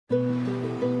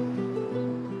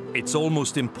It's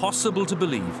almost impossible to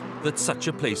believe that such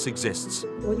a place exists.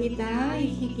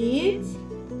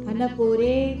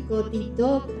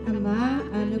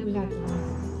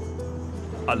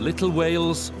 A little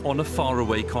Wales on a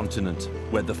faraway continent,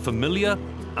 where the familiar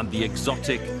and the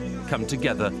exotic come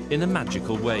together in a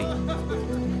magical way.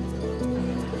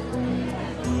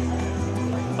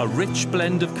 A rich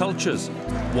blend of cultures,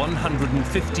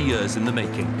 150 years in the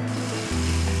making.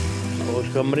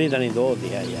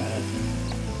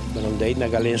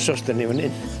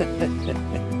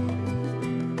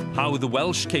 How the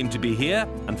Welsh came to be here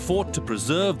and fought to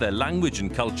preserve their language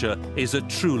and culture is a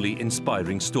truly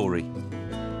inspiring story.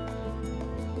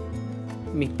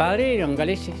 Mis padres eran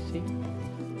galeses, sí.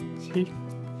 Sí.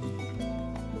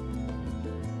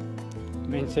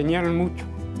 Me enseñaron mucho.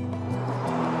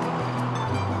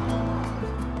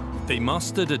 They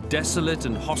mastered a desolate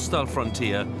and hostile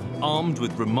frontier, armed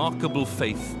with remarkable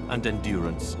faith and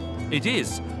endurance. It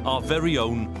is our very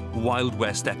own Wild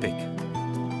West epic.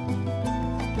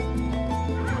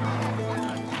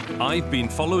 I've been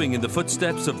following in the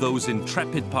footsteps of those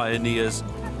intrepid pioneers,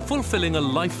 fulfilling a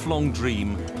lifelong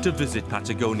dream to visit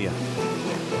Patagonia.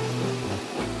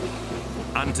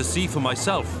 And to see for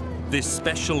myself this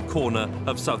special corner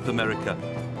of South America,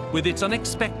 with its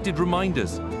unexpected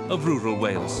reminders of rural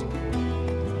Wales.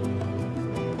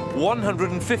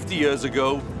 150 years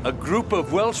ago, a group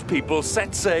of Welsh people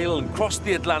set sail and crossed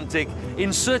the Atlantic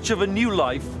in search of a new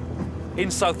life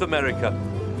in South America.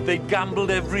 They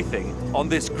gambled everything on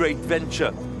this great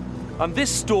venture. And this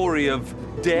story of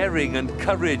daring and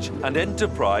courage and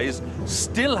enterprise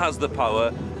still has the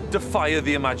power to fire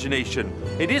the imagination.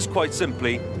 It is quite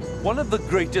simply one of the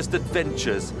greatest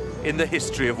adventures in the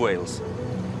history of Wales.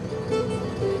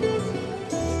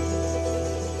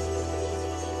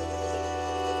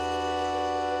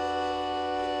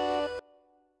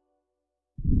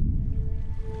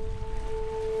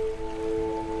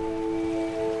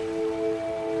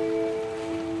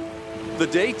 The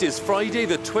date is Friday,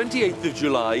 the 28th of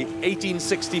July,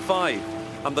 1865,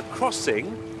 and the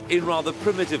crossing, in rather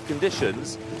primitive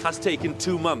conditions, has taken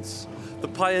 2 months. The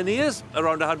pioneers,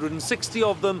 around 160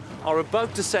 of them, are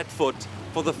about to set foot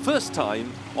for the first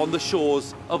time on the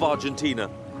shores of Argentina.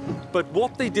 But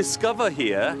what they discover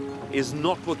here is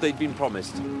not what they'd been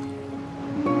promised.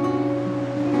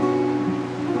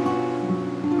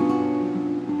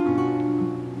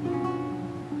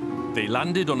 They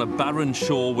landed on a barren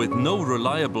shore with no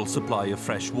reliable supply of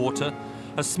fresh water.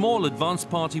 A small advance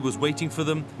party was waiting for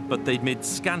them, but they'd made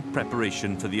scant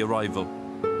preparation for the arrival.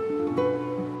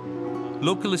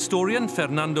 Local historian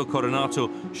Fernando Coronato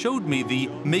showed me the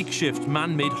makeshift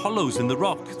man-made hollows in the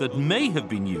rock that may have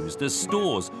been used as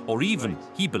stores, or even,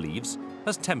 he believes,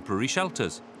 as temporary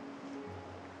shelters.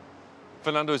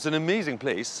 Fernando, it's an amazing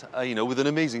place, you know, with an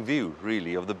amazing view,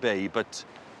 really, of the bay, but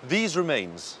these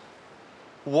remains,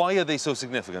 why are they so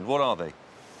significant? What are they?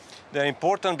 They're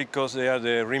important because they are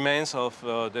the remains of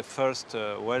the first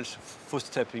Welsh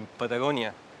footstep in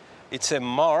Patagonia. It's a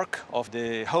mark of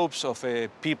the hopes of a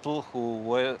people who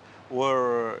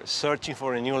were searching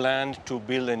for a new land to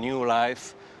build a new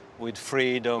life with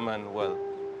freedom and, well,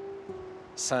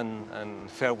 sun and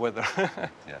fair weather.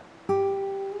 Yeah.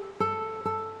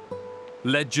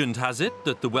 Legend has it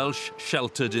that the Welsh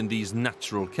sheltered in these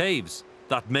natural caves.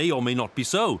 That may or may not be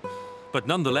so. But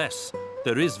nonetheless,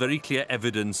 there is very clear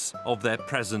evidence of their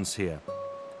presence here.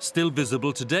 Still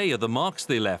visible today are the marks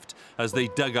they left as they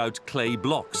dug out clay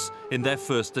blocks in their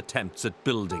first attempts at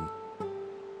building.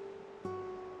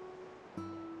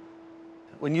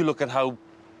 When you look at how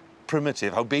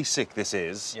primitive, how basic this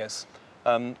is, Yes.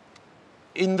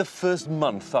 in the first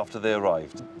month after they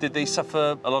arrived, did they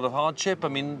suffer a lot of hardship? I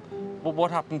mean, what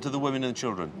happened to the women and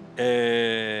children?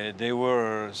 There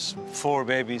were 4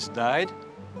 babies died.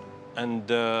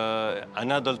 And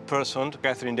an adult person,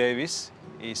 Catherine Davis,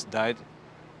 is died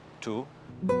too.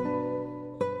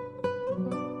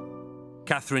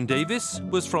 Catherine Davis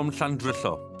was from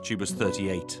Llandrillo. She was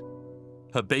 38.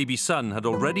 Her baby son had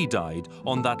already died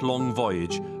on that long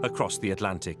voyage across the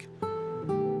Atlantic.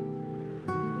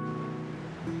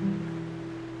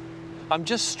 I'm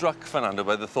just struck, Fernando,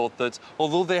 by the thought that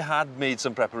although they had made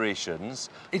some preparations,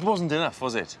 it wasn't enough,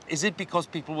 was it? Is it because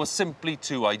people were simply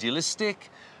too idealistic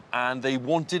and they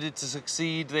wanted it to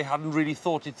succeed, they hadn't really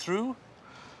thought it through?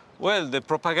 Well, the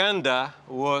propaganda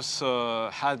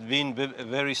had been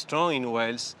very strong in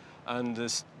Wales, and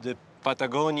the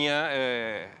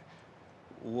Patagonia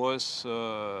was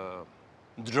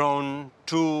drawn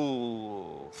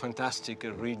to fantastic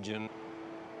region,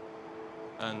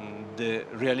 and the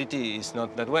reality is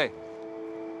not that way.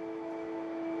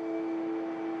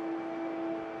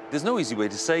 There's no easy way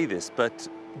to say this, but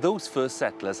those first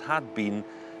settlers had been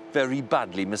very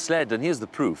badly misled. And here's the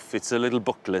proof. It's a little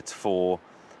booklet for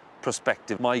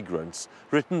prospective migrants,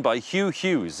 written by Huw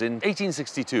Edwards in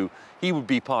 1862. He would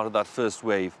be part of that first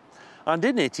wave. And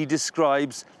in it, he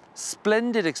describes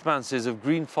splendid expanses of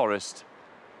green forest,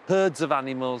 herds of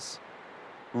animals,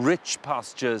 rich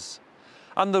pastures,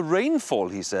 and the rainfall,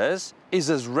 he says, is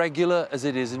as regular as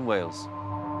it is in Wales.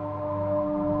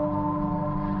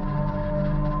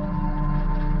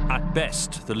 At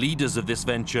best, the leaders of this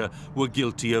venture were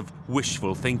guilty of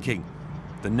wishful thinking.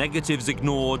 The negatives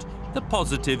ignored, the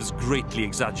positives greatly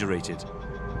exaggerated.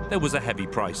 There was a heavy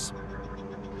price.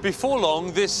 Before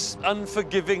long, this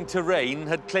unforgiving terrain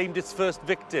had claimed its first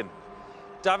victim.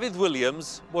 David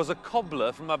Williams was a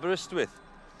cobbler from Aberystwyth,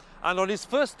 and on his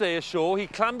first day ashore, he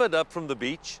clambered up from the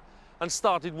beach and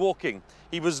started walking.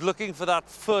 He was looking for that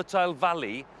fertile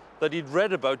valley that he'd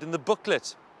read about in the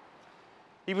booklet.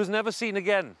 He was never seen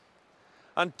again.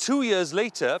 And 2 years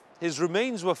later, his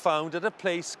remains were found at a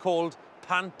place called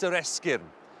Pant yr Esgyrn,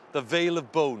 the Vale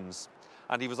of Bones.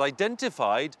 And he was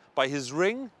identified by his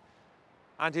ring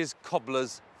and his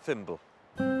cobbler's thimble.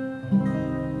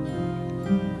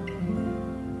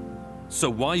 So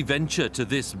why venture to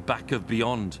this back of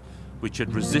beyond, which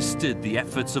had resisted the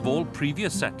efforts of all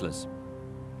previous settlers?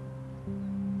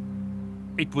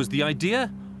 It was the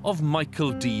idea of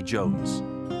Michael D. Jones.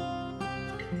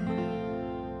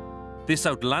 This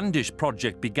outlandish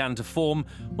project began to form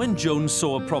when Jones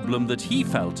saw a problem that he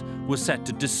felt was set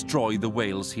to destroy the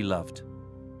Wales he loved.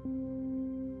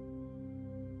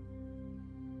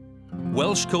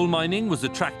 Welsh coal mining was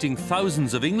attracting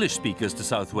thousands of English speakers to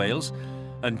South Wales,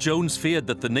 and Jones feared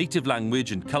that the native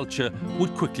language and culture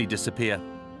would quickly disappear.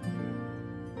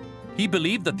 He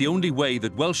believed that the only way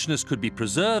that Welshness could be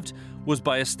preserved was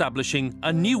by establishing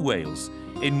a new Wales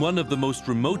in one of the most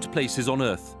remote places on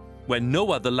earth, where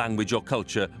no other language or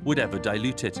culture would ever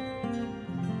dilute it.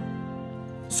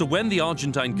 So when the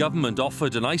Argentine government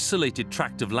offered an isolated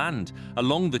tract of land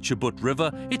along the Chubut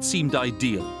River, it seemed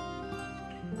ideal.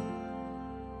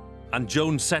 And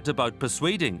Jones set about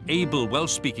persuading able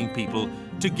Welsh-speaking people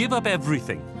to give up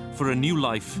everything for a new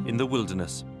life in the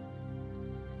wilderness.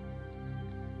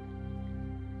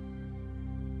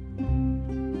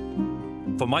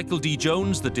 For Michael D.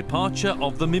 Jones, the departure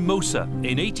of the Mimosa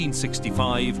in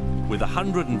 1865, with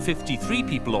 153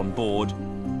 people on board,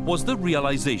 was the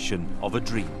realization of a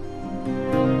dream.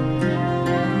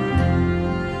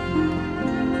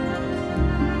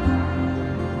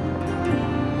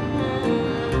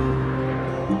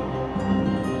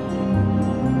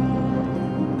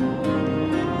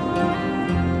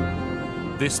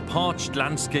 This parched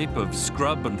landscape of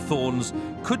scrub and thorns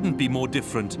couldn't be more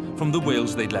different from the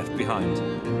Wales they'd left behind.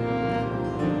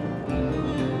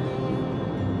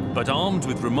 But armed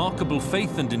with remarkable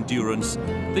faith and endurance,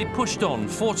 they pushed on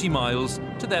 40 miles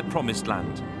to their promised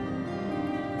land,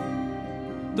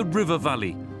 the River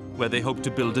Valley, where they hoped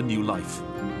to build a new life.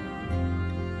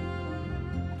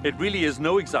 It really is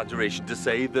no exaggeration to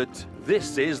say that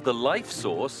this is the life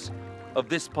source of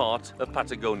this part of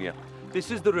Patagonia. This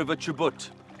is the River Chubut.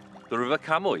 The River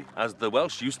Camoy, as the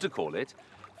Welsh used to call it,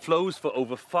 flows for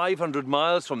over 500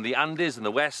 miles from the Andes in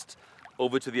the west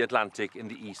over to the Atlantic in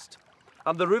the east.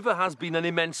 And the river has been an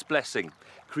immense blessing,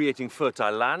 creating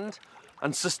fertile land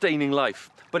and sustaining life.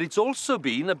 But it's also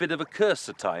been a bit of a curse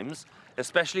at times,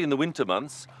 especially in the winter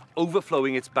months,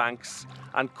 overflowing its banks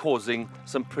and causing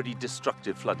some pretty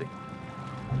destructive flooding.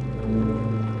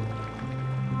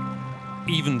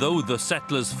 Even though the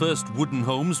settlers' first wooden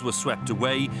homes were swept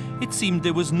away, it seemed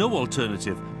there was no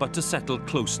alternative but to settle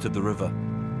close to the river.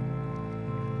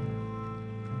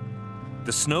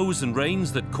 The snows and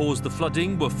rains that caused the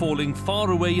flooding were falling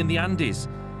far away in the Andes,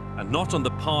 and not on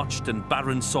the parched and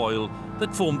barren soil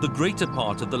that formed the greater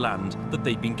part of the land that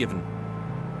they'd been given.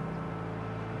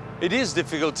 It is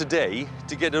difficult today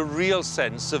to get a real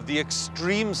sense of the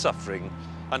extreme suffering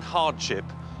and hardship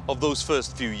of those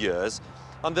first few years.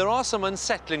 And there are some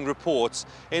unsettling reports.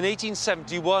 In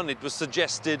 1871, it was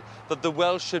suggested that the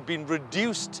Welsh had been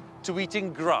reduced to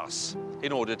eating grass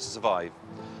in order to survive.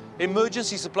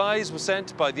 Emergency supplies were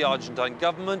sent by the Argentine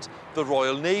government. The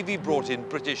Royal Navy brought in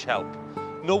British help.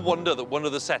 No wonder that one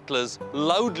of the settlers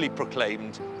loudly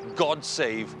proclaimed, "God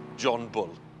save John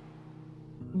Bull."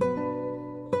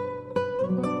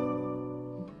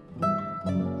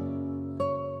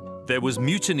 There was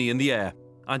mutiny in the air,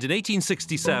 and in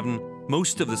 1867,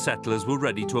 most of the settlers were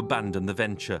ready to abandon the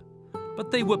venture,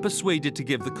 but they were persuaded to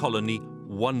give the colony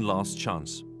one last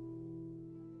chance.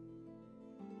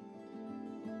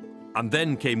 And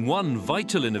then came one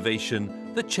vital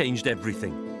innovation that changed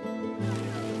everything.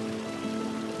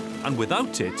 And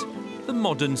without it, the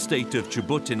modern state of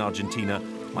Chubut in Argentina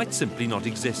might simply not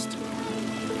exist.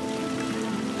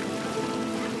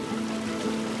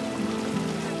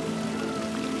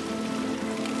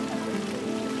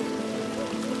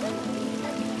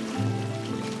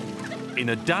 In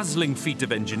a dazzling feat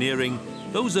of engineering,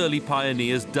 those early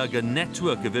pioneers dug a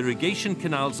network of irrigation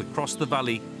canals across the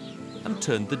valley and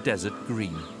turned the desert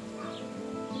green.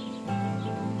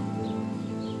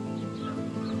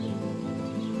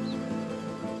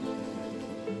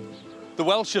 The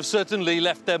Welsh have certainly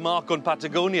left their mark on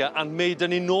Patagonia and made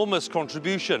an enormous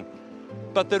contribution.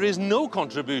 But there is no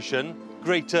contribution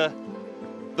greater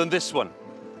than this one,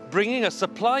 bringing a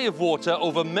supply of water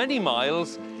over many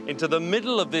miles into the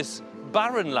middle of this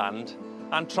barren land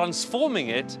and transforming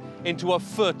it into a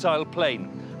fertile plain.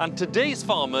 And today's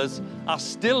farmers are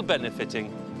still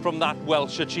benefiting from that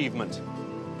Welsh achievement.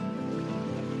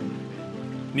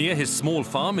 Near his small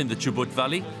farm in the Chubut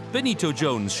Valley, Benito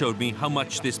Jones showed me how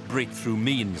much this breakthrough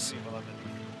means.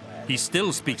 He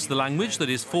still speaks the language that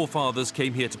his forefathers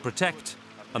came here to protect,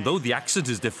 and though the accent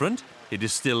is different, it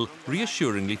is still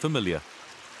reassuringly familiar.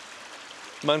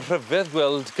 Mae'n rhyfedd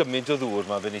gweld gymaint o ddŵr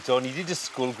ma, Benito. Ni wedi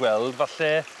disgwyl gweld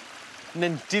falle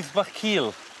nentydd bach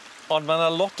cul, ond mae yna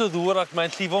lot o ddŵr ac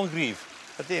mae'n llifo'n gryf.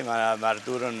 Ydy, mae'r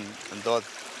dŵr yn dod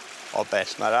o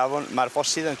bell. Mae'r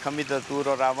ffosydd yn cymryd y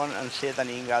dŵr o'r afon yn lle da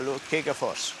ni'n galw ceg y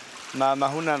ffos. Mae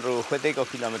hwnna'n rhyw 60 o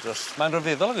kilometros. Mae'n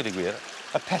rhyfeddol a gweud y gwir.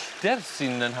 Y pellter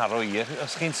sy'n yn haro i'r,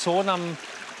 os chi'n sôn am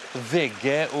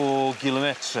ddegau o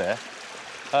gilometre,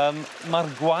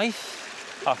 mae'r gwaith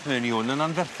ath mewn i hwn yn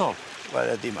anferthol.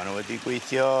 Wel, ydy, maen nhw wedi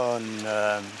gweithio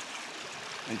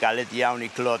yn galed iawn i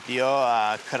clodio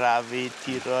a crafu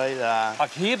tiroedd a...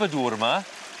 Ac heb y dŵr yma,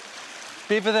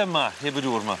 be fydde yma heb y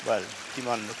dŵr yma? Wel, dim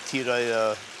ond tiroedd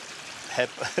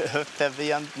heb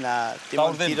tefiant na... Dim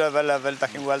ond tiroedd fel da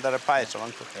chi'n gweld ar y paes.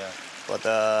 Bod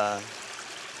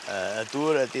y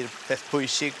dŵr ydy'r peth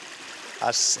pwysig.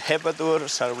 A heb y dŵr,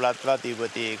 sa'r wladfa di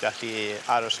wedi gallu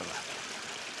aros yma.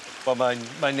 Wel,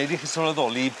 mae'n neud i chi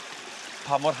sylweddoli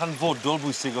pa mor hanfodol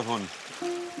bwysig oedd hwn.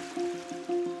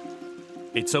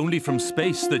 It's only from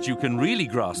space that you can really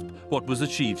grasp what was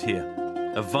achieved here.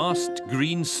 A vast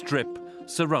green strip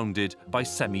surrounded by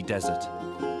semi-desert.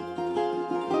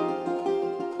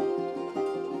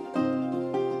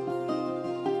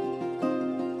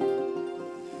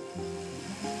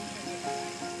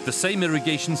 The same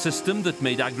irrigation system that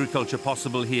made agriculture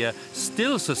possible here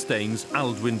still sustains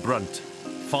Aldwyn Brunt,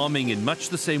 farming in much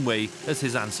the same way as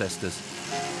his ancestors.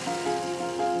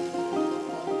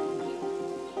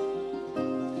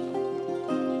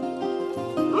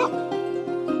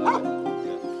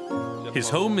 His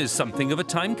home is something of a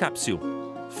time capsule,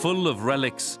 full of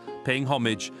relics paying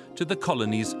homage to the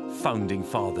colony's founding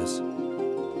fathers.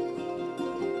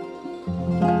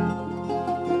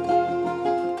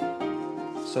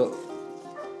 So,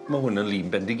 mae hwn yn lun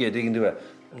bendigedig yn dweud?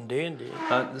 Yndi.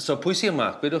 So, pwy sy'n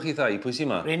yma? Gwedwch chi ddau, pwy sy'n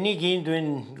yma? Unig un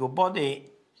dwi'n gwybod i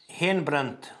hen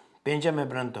Brunt, Benjamin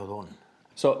Brunt oedd hwn.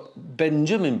 So,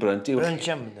 Benjamin Brunt yw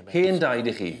hen daid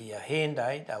i chi? Ia, hen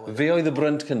daid. Fe oedd y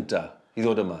Brunt cynta i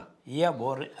ddod yma? Ia,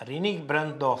 yr unig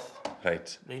Brunt doth.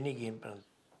 Right. Yr unig un Brunt.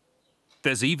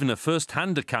 There's even a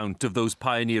first-hand account of those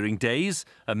pioneering days,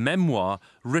 a memoir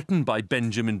written by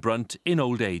Benjamin Brunt in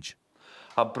old age.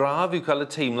 A braf yw cael y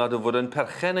teimlad o fod yn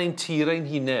perchen ein tir ein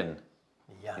hunain.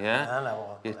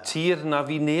 Ie? Tir na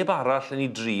fi neb arall yn ei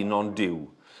drin ond diw.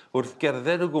 Wrth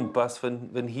gerdded o gwmpas fy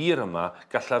nhir yma,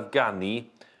 gallaf ganu,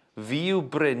 fi yw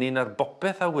brenin ar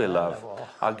bopeth a wylaf,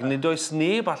 ac nid oes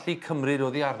neb allu cymryd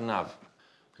oddi arnaf.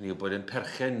 Hynny yw bod yn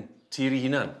perchen tir ei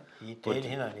hunan. Bod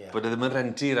e ddim yn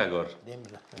renti ragor.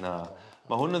 Na.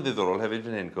 Mae hwn yn ddiddorol hefyd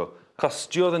fan hyn.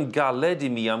 Costiodd yn galed i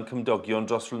mi am cymdogion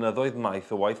dros flynyddoedd maith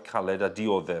o waith caled a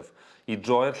dioddef i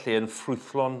droi'r lle yn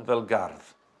ffrwythlon fel gardd.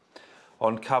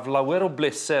 Ond caf lawer o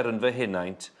bleser yn fy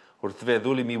henaint wrth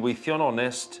feddwl i mi weithio'n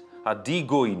onest a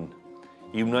di-gwyn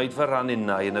i wneud fy ran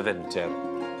innau yn y fenter.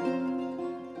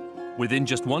 Within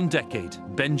just one decade,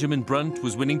 Benjamin Brunt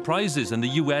was winning prizes in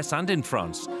the US and in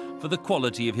France for the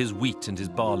quality of his wheat and his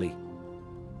barley.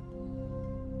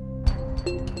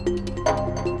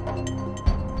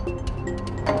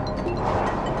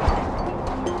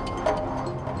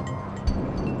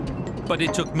 But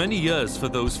it took many years for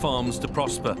those farms to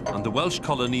prosper, and the Welsh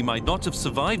colony might not have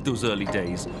survived those early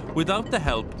days without the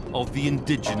help of the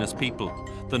indigenous people,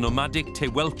 the nomadic Te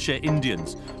Welche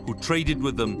Indians, who traded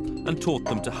with them and taught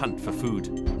them to hunt for food.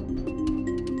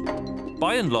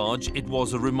 By and large, it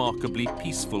was a remarkably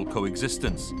peaceful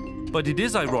coexistence. But it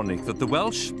is ironic that the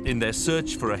Welsh, in their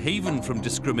search for a haven from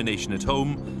discrimination at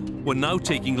home, were now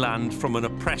taking land from an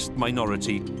oppressed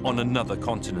minority on another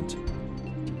continent.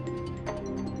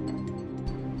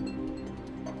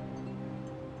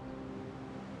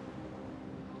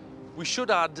 We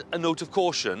should add a note of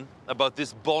caution about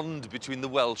this bond between the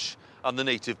Welsh and the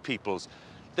native peoples.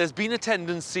 There's been a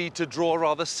tendency to draw a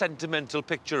rather sentimental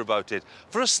picture about it.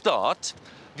 For a start,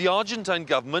 the Argentine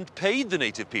government paid the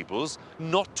native peoples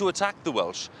not to attack the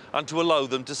Welsh and to allow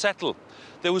them to settle.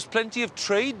 There was plenty of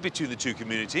trade between the two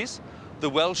communities. The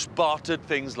Welsh bartered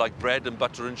things like bread and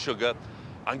butter and sugar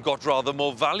and got rather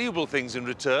more valuable things in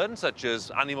return, such as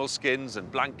animal skins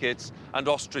and blankets and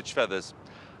ostrich feathers.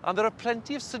 And there are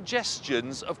plenty of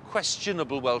suggestions of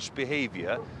questionable Welsh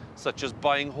behaviour, such as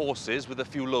buying horses with a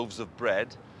few loaves of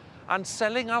bread and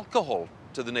selling alcohol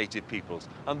to the native peoples.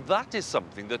 And that is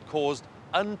something that caused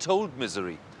untold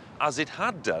misery, as it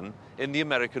had done in the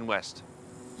American West.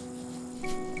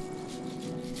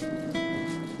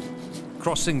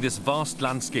 Crossing this vast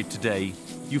landscape today,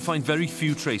 you find very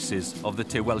few traces of the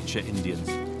Te Welsh Indians.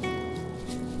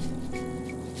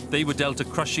 They were dealt a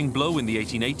crushing blow in the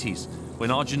 1880s, when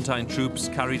Argentine troops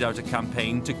carried out a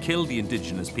campaign to kill the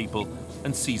indigenous people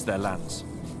and seize their lands.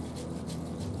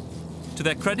 To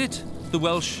their credit, the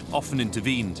Welsh often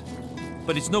intervened,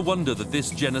 but it's no wonder that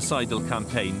this genocidal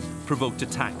campaign provoked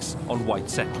attacks on white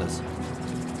settlers.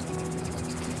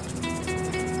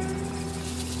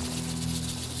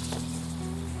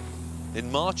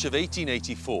 In March of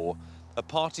 1884, a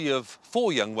party of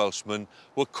 4 young Welshmen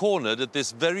were cornered at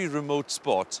this very remote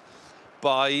spot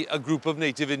by a group of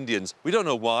native Indians. We don't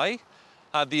know why.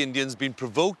 Had the Indians been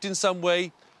provoked in some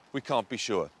way? We can't be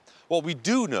sure. What we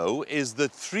do know is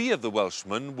that 3 of the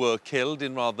Welshmen were killed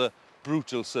in rather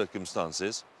brutal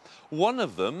circumstances. One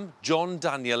of them, John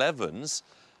Daniel Evans,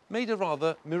 made a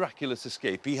rather miraculous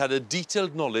escape. He had a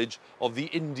detailed knowledge of the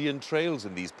Indian trails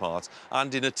in these parts,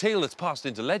 and in a tale that's passed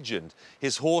into legend,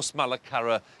 his horse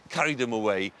Malacara carried him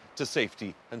away to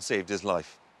safety and saved his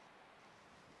life.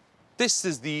 This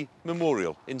is the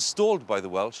memorial installed by the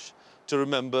Welsh to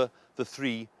remember the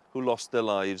 3 who lost their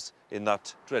lives in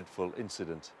that dreadful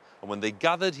incident. And when they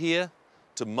gathered here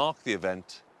to mark the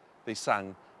event, they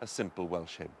sang a simple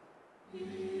Welsh hymn.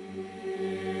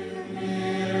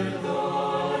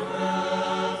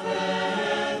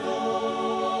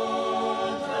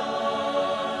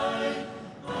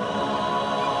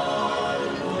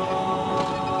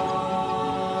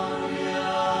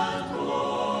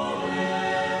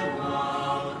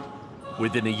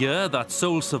 Within a year, that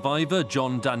sole survivor,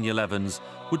 John Daniel Evans,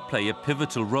 would play a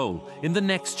pivotal role in the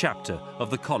next chapter of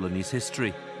the colony's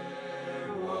history.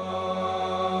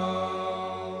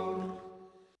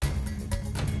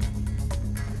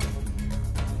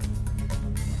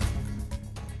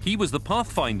 He was the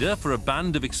pathfinder for a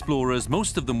band of explorers,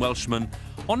 most of them Welshmen,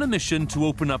 on a mission to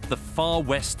open up the far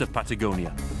west of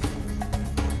Patagonia.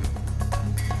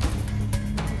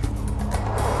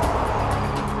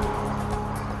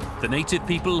 The native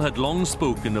people had long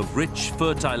spoken of rich,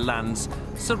 fertile lands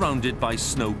surrounded by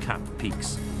snow-capped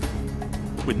peaks.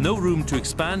 With no room to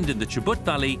expand in the Chubut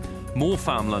Valley, more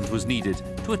farmland was needed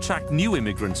to attract new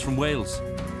immigrants from Wales.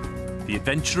 The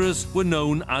adventurers were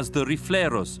known as the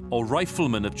Rifleros, or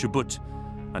riflemen of Chubut,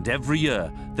 and every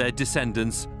year their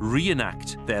descendants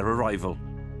reenact their arrival.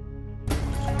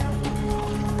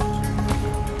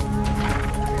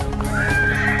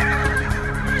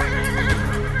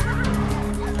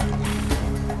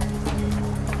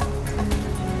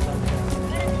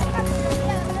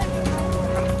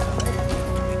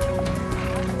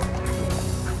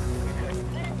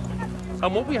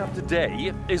 And what we have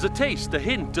today is a taste, a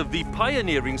hint of the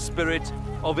pioneering spirit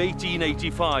of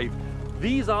 1885.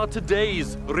 These are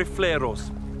today's Rifleros.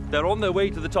 They're on their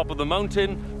way to the top of the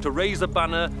mountain to raise a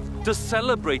banner to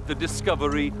celebrate the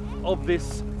discovery of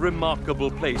this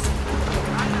remarkable place.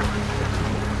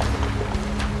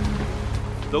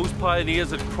 Those pioneers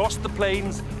had crossed the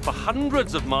plains for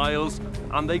hundreds of miles,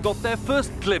 and they got their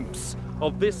first glimpse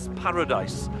of this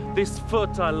paradise, this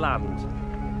fertile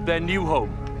land, their new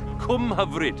home. Cwm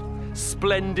Hyfryd,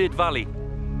 splendid valley.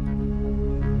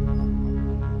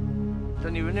 Da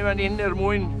ni fyny fan hyn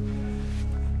mwyn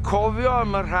cofio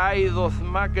am y rhai ddoth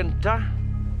yma gynta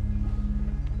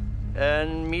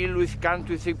yn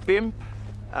 1885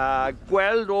 a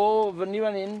gweld o fyny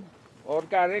fan hyn o'r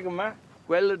garreg yma,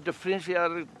 gweld y dyffryn sydd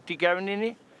ar tu gefn i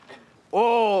ni.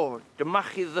 O, dyma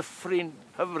chi ddyffryn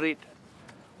hyfryd.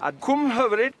 A Cwm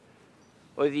Hyfryd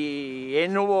oedd ei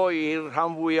enw o i'r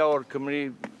rhan fwyaf o'r Cymru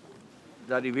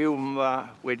ddaru fyw yma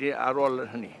wedi ar ôl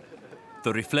hynny.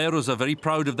 The Rifleros are very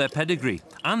proud of their pedigree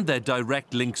and their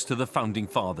direct links to the founding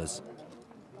fathers.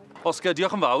 Oscar,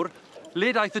 diolch yn fawr.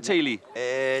 Le daeth y teulu?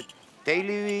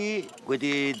 Teulu fi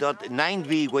wedi dod, nain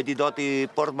fi wedi dod I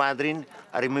Port Madryn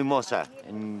ar y Mimosa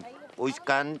yn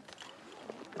 860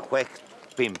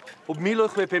 1865. O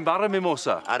 1865 ar y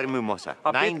Mimosa? Ar y Mimosa.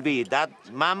 A Nain fi, dad,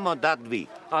 mam o dad fi.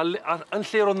 Yn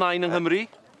lle oedd nain yng Nghymru?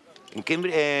 Yn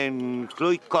Cymru, yn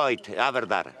Llwyd Coed,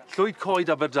 Aferdar. Llwyd Coed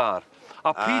Aberdâr.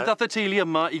 A pryd dath y teulu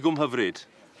yma i Gwm Hyfryd?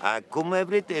 A Gwm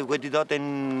Hyfryd wedi dod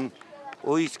yn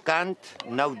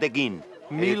 891.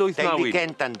 1891. Teulu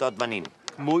Kent yn dod fan hyn.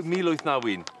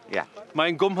 1891. Ia,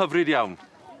 Mae'n Gwm Hyfryd iawn.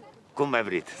 Gwm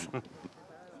Hyfryd.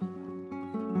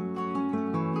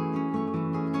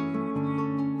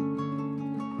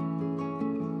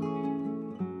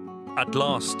 At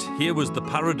last, here was the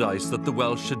paradise that the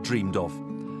Welsh had dreamed of.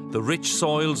 The rich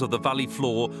soils of the valley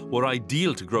floor were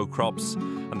ideal to grow crops,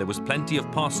 and there was plenty of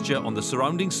pasture on the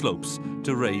surrounding slopes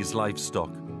to raise livestock.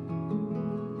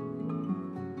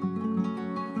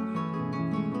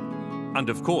 And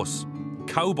of course,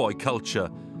 cowboy culture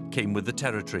came with the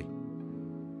territory.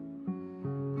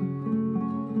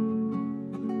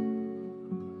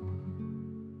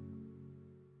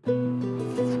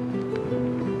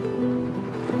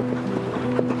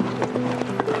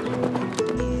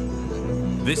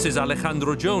 This is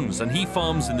Alejandro Jones, and he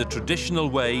farms in the traditional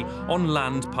way on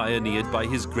land pioneered by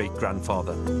his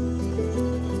great-grandfather.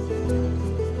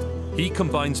 He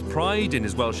combines pride in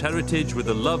his Welsh heritage with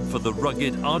a love for the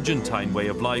rugged Argentine way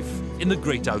of life in the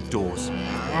great outdoors.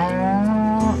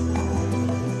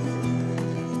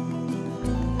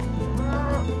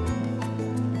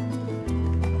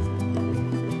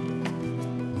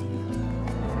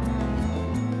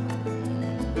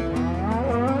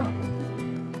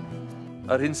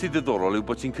 Yr hyn sydd ddiddorol yw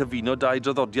bod ti'n cyfuno dau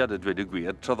draddodiad, a dweud y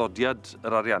gwir, traddodiad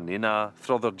yr Ariannin a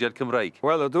thraddodiad Cymreig.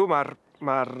 Wel, ydw,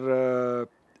 mae'r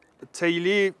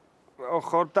teulu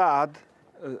ochr dad,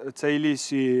 y teulu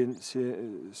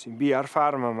sy'n bia'r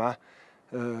ffarm yma,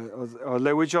 o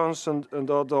Lewi Jones yn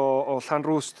dod o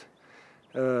Llanrwst,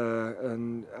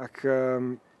 ac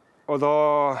oedd o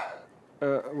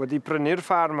wedi prynu'r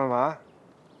ffarm yma,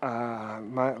 a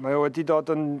mae o wedi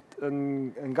dod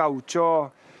yn gawtio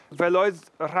fel oedd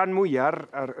y rhan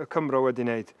mwyaf ar y Cymro wedi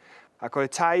wneud. Ac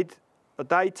oedd y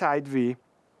dau taid fi,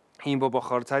 un bob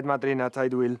ochr, taid Madrina,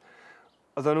 taid Wyl,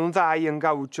 oedden nhw'n ddau yn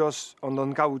gawtios, ond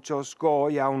o'n gawtios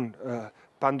go iawn.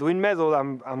 Pan dwi'n meddwl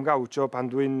am gawtio, pan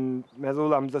dwi'n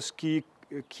meddwl am ddysgu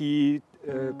ci,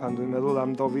 pan dwi'n meddwl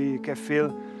am dofi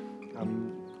ceffil, am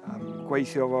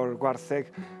gweithio fo'r gwartheg,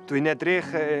 dwi'n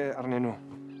edrych arnyn nhw.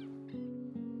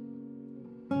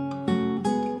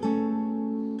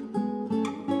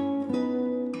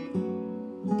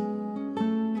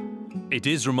 It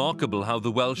is remarkable how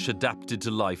the Welsh adapted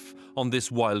to life on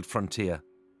this wild frontier.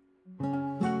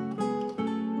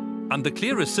 And the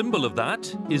clearest symbol of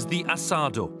that is the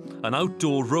asado, an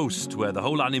outdoor roast where the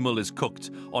whole animal is cooked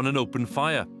on an open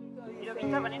fire.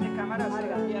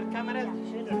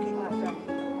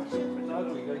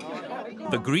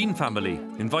 The Green family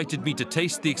invited me to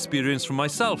taste the experience for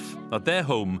myself at their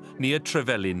home near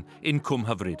Trefelin in Cwm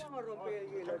Hyfryd.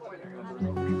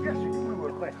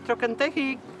 Tro cyntaf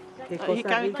i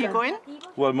gael cigoen?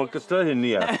 Wel, mae gyda hyn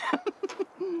ni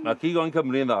Na cigoen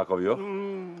Cymru yn dda, cofio.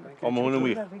 Ond mae hwn yn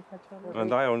wych. Mae'n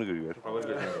da iawn y gwir.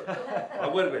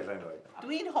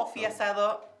 Dwi'n hoffi asado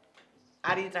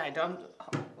ar ei draed, ond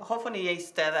hoffwn i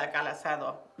eistedd a gael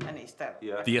asado yn eistedd.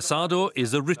 The asado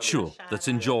is a ritual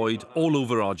that's enjoyed all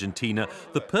over Argentina,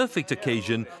 the perfect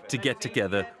occasion to get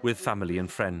together with family and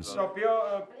friends.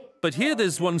 But here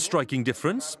there's one striking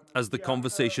difference. As the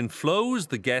conversation flows,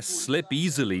 the guests slip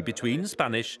easily between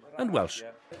Spanish and Welsh.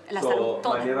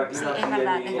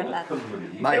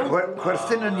 Mae'r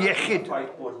chwerthin yn iechyd.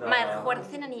 Mae'r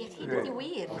chwerthin yn iechyd, ydi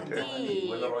wir,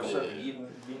 ydi.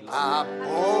 A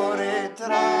bore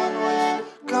tranwys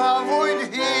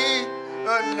cafwyd hi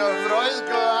yn nyfroedd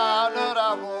glan yr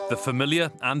afon. The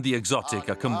familiar and the exotic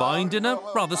are combined in a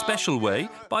rather special way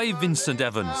by Vincent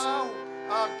Evans.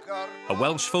 A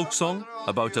Welsh folk song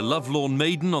about a lovelorn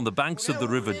maiden on the banks of the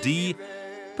River Dee,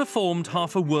 performed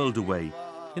half a world away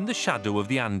in the shadow of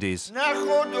the Andes.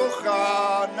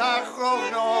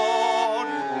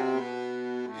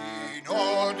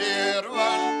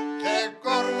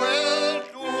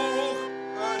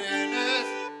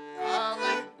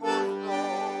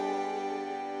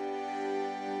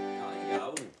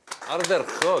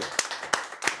 Ardderchog.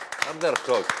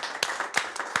 Ardderchog.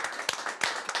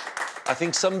 I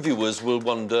think some viewers will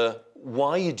wonder,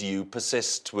 why do you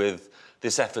persist with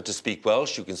this effort to speak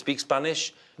Welsh? You can speak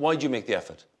Spanish. Why do you make the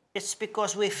effort? It's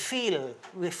because we feel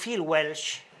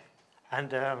Welsh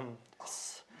and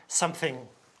something,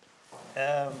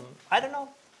 I don't know.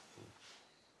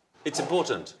 It's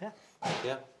important. Yeah.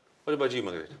 Yeah. What about you,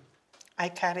 Margaret? I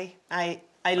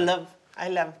love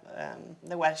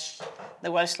the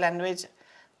Welsh language.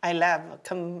 I love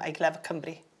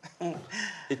Cymru.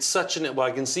 It's such an... Well,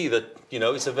 I can see that, you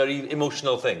know, it's a very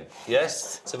emotional thing.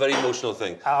 Yes? It's a very emotional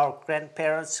thing. Our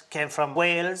grandparents came from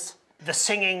Wales. The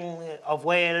singing of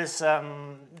Wales,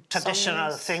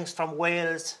 traditional things from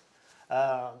Wales,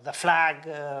 the flag,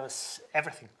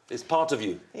 everything. It's part of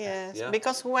you. Yes, yeah?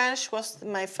 Because Welsh was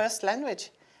my first language.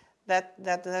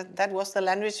 That was the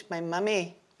language my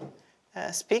mummy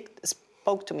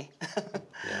spoke to me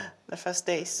the first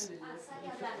days.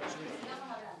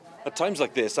 At times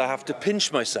like this, I have to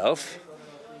pinch myself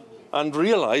and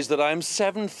realise that I am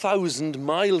 7,000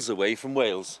 miles away from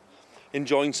Wales,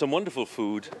 enjoying some wonderful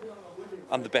food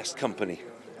and the best company.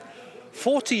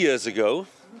 40 years ago,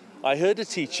 I heard a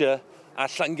teacher at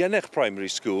Llangenech Primary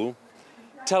School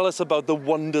tell us about the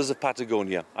wonders of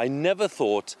Patagonia. I never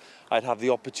thought I'd have the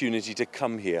opportunity to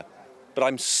come here, but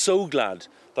I'm so glad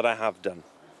that I have done.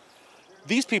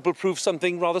 These people prove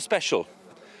something rather special,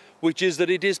 which is that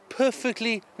it is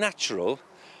perfectly natural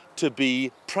to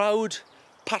be proud,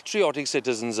 patriotic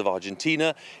citizens of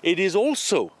Argentina. It is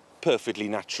also perfectly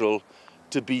natural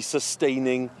to be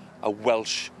sustaining a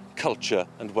Welsh culture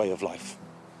and way of life.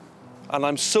 And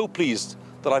I'm so pleased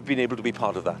that I've been able to be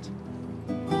part of that.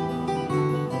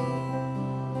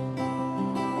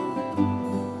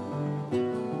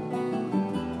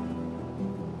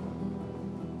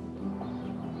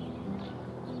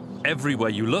 Everywhere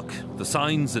you look, the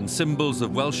signs and symbols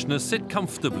of Welshness sit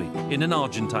comfortably in an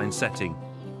Argentine setting,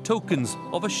 tokens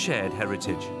of a shared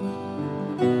heritage.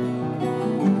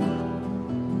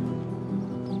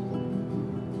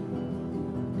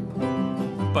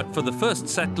 But for the first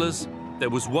settlers, there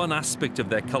was one aspect of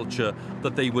their culture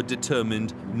that they were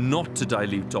determined not to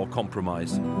dilute or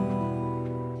compromise.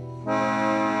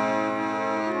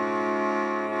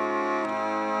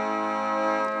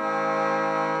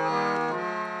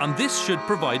 And this should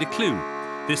provide a clue.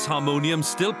 This harmonium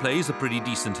still plays a pretty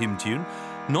decent hymn tune,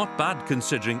 not bad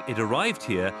considering it arrived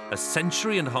here a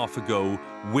century and a half ago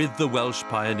with the Welsh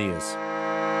pioneers.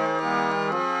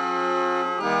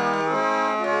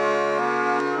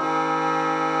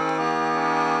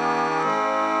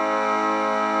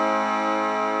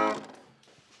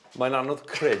 Mae'n anodd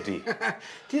credu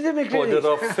bod yr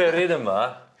offeryn yma,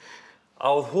 a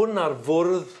oedd hwn ar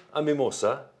fwrdd y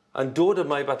Mimosa, yn dod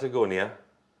yma i Patagonia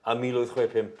a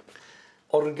 1865.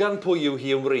 Organ pwy yw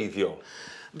hi yn wreiddiol?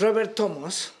 Robert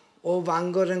Thomas o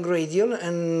Fangor yn wreiddiol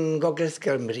yn Gogledd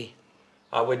Cymru.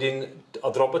 A wedyn,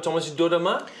 oedd Robert Thomas i dod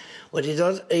yma? Wedi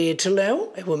dod i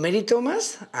Trelew, efo Mary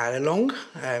Thomas ar y long,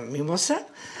 Mimosa.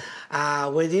 A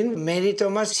wedyn, Mary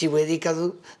Thomas sydd wedi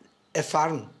cadw y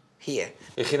ffarm hier.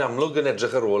 I chi'n amlwg yn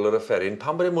edrych ar ôl yr offeryn,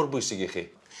 pam bod e mor bwysig i chi?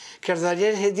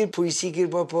 Cerddoriaeth heddiw pwysig i'r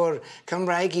bobl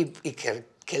Cymraeg i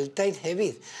Celtaid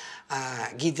hefyd.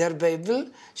 Gyda'r Beibl,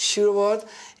 siŵr fod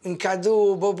yn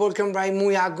cadw bobl Cymraeg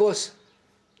mwy agos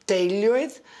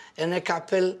teuluoedd yn y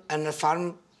capel yn y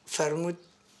ffermwyd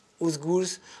wrth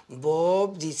gwrs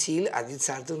bob dydd Sul a dydd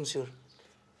Sadwrn siŵr.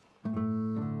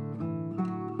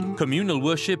 Communal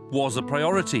worship was a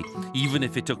priority, even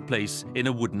if it took place in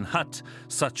a wooden hut.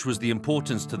 Such was the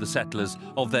importance to the settlers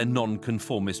of their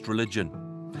non-conformist religion.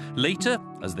 Later,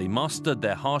 as they mastered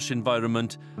their harsh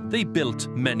environment, they built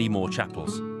many more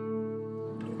chapels.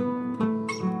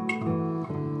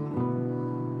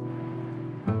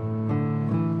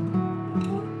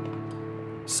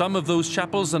 Some of those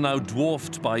chapels are now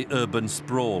dwarfed by urban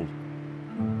sprawl.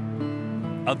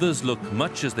 Others look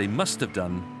much as they must have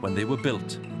done when they were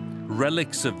built.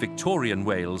 Relics of Victorian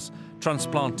Wales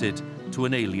transplanted to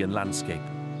an alien landscape.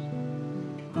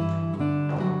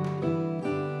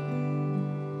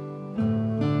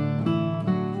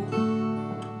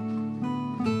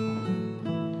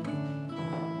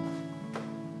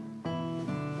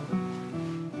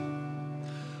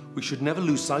 We should never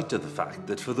lose sight of the fact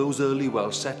that for those early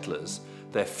Welsh settlers,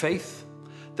 their faith,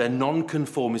 their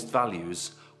non-conformist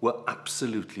values were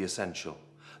absolutely essential.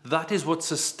 That is what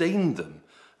sustained them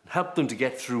and helped them to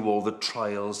get through all the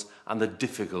trials and the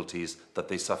difficulties that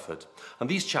they suffered. And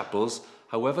these chapels,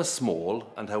 however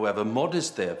small and however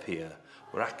modest they appear,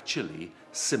 were actually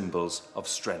symbols of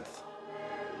strength.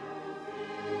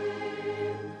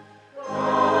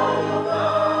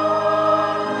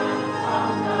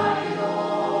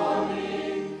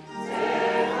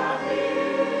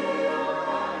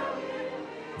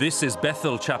 This is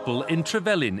Bethel Chapel in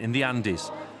Trevelin in the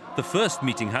Andes. The first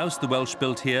meeting house the Welsh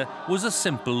built here was a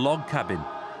simple log cabin.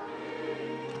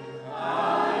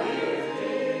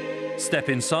 Step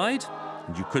inside,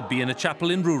 and you could be in a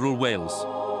chapel in rural Wales.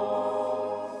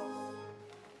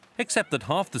 Except that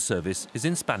half the service is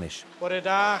in Spanish. Bore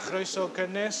da, chroeso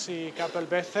cynnes I Capel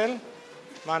Bethel.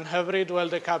 Mae'n hyfryd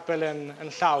weld y capel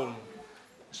yn llawn.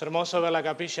 Es hermoso ver la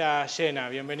capilla llena.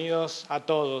 Bienvenidos a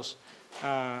todos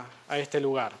a este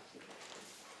lugar.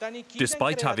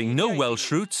 Despite having no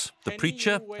Welsh roots, the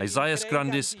preacher, Isaiah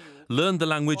Grandis, learned the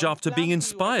language after being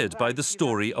inspired by the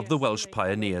story of the Welsh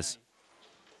pioneers.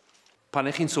 Pan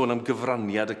eich chi'n sôn am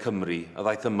gyfraniad y Cymru, a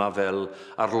ddaeth yma fel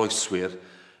arloeswyr,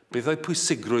 beth oedd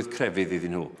pwysigrwydd crefydd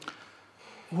iddyn nhw?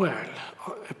 Wel,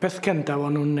 y peth cyntaf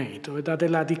o'n nhw'n wneud oedd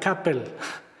adeiladu capel.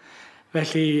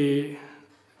 Felly,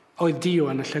 oedd Dio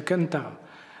yn y lle cyntaf.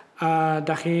 A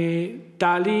da chi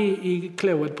dalu i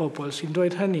clywed pobl sy'n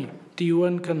dweud hynny, Dio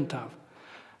yn cyntaf.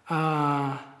 A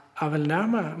fel na,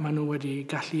 maen nhw wedi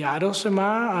gallu aros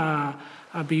yma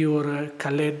a byw'r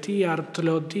caledu a'r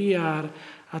tylodi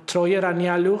a troi'r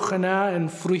anialwch yna yn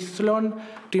ffrwythlon,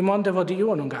 dim ond efo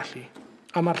Dio nhw'n gallu.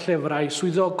 A mae'r llyfrau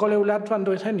swyddogol i'w ladfa'n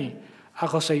dweud hynny,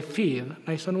 achos ei ffydd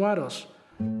wnaeth nhw aros.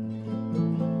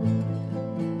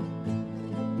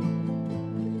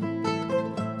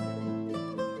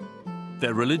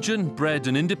 Their religion bred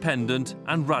an independent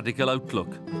and radical outlook,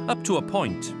 up to a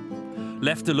point.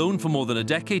 Left alone for more than a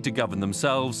decade to govern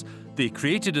themselves, they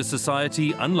created a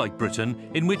society, unlike Britain,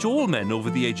 in which all men over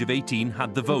the age of 18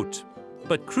 had the vote.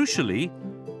 But crucially,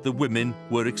 the women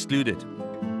were excluded.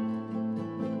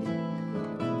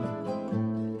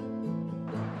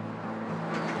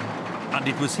 And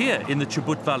it was here in the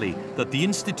Chubut Valley that the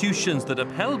institutions that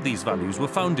upheld these values were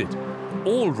founded,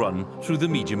 all run through the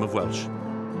medium of Welsh.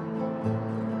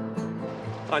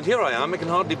 And here I am, I can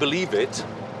hardly believe it,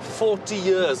 40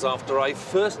 years after I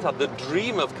first had the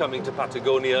dream of coming to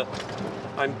Patagonia,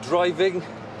 I'm driving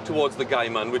towards the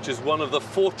Gaiman, which is one of the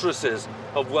fortresses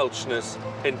of Welshness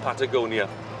in Patagonia.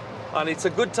 And it's a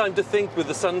good time to think, with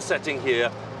the sun setting here,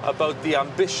 about the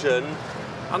ambition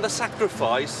and the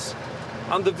sacrifice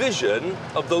and the vision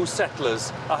of those settlers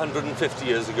 150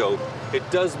 years ago. It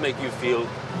does make you feel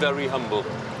very humble.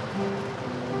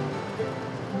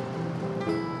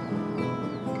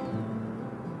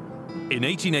 In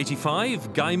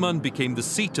 1885, Gaiman became the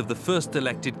seat of the first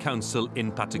elected council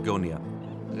in Patagonia.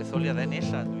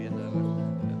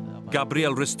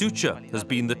 Gabriel Restuccia has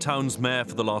been the town's mayor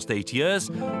for the last 8 years,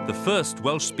 the first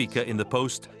Welsh speaker in the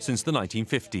post since the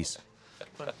 1950s.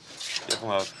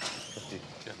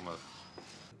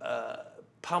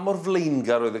 Pa mor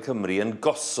flaengar oedd y Cymru yn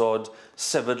gosod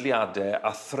sefydliadau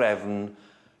a threfn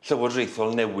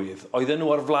llywodraethol newydd? Oedden nhw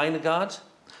ar flaen y gad?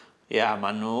 Ia,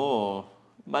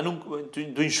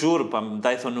 dwi'n siŵr pam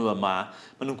daeth nhw yma,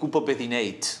 maen nhw'n gwybod beth i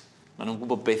wneud. Maen nhw'n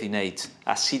gwybod beth i wneud.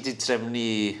 A sut i trefnu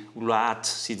wlad,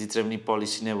 sut i trefnu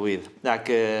polisi newydd. Ac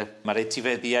mae'r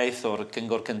etifeddiaeth o'r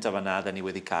cyngor cyntaf yna da ni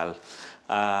wedi cael.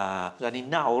 Da ni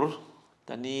nawr,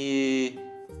 da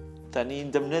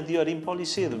ni'n defnyddio'r un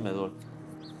polisi, dwi'n meddwl.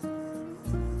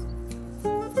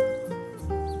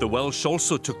 The Welsh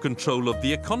also took control of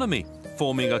the economy,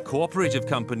 forming a cooperative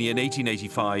company in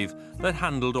 1885 that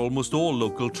handled almost all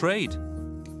local trade.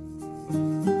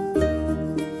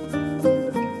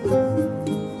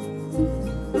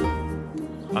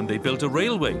 And they built a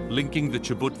railway linking the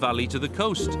Chubut Valley to the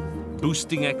coast,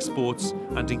 boosting exports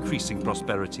and increasing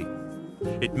prosperity.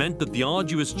 It meant that the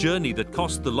arduous journey that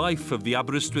cost the life of the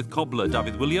Aberystwyth cobbler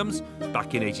David Williams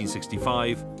back in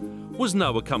 1865 was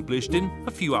now accomplished in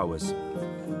a few hours.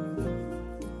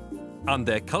 And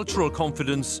their cultural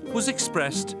confidence was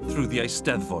expressed through the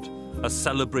Eisteddfod, a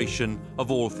celebration of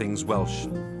all things Welsh.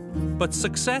 But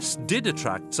success did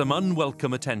attract some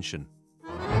unwelcome attention.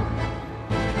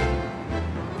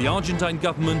 The Argentine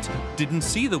government didn't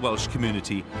see the Welsh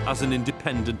community as an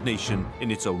independent nation in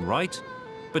its own right,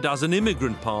 but as an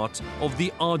immigrant part of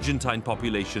the Argentine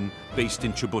population based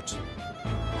in Chubut.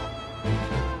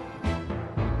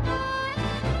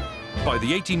 By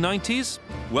the 1890s,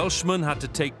 Welshmen had to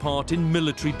take part in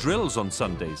military drills on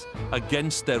Sundays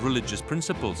against their religious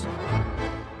principles.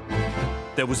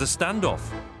 There was a standoff.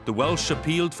 The Welsh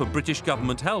appealed for British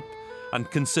government help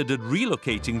and considered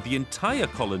relocating the entire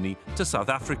colony to South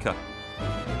Africa.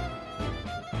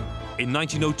 In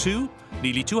 1902,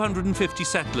 nearly 250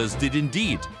 settlers did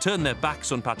indeed turn their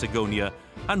backs on Patagonia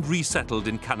and resettled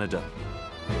in Canada.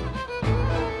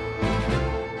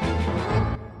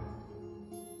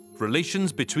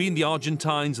 Relations between the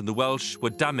Argentines and the Welsh were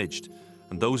damaged,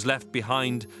 and those left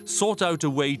behind sought out a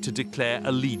way to declare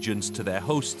allegiance to their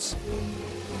hosts.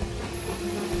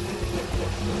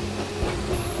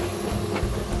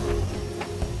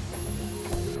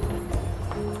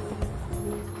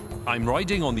 I'm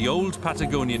riding on the old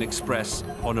Patagonian Express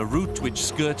on a route which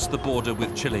skirts the border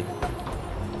with Chile.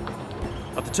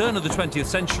 At the turn of the 20th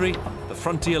century, the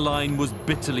frontier line was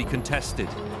bitterly contested,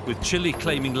 with Chile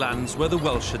claiming lands where the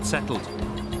Welsh had settled.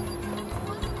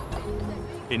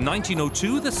 In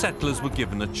 1902, the settlers were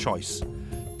given a choice.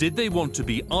 Did they want to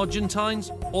be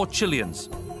Argentines or Chileans?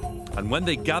 And when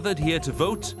they gathered here to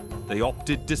vote, they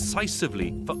opted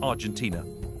decisively for Argentina.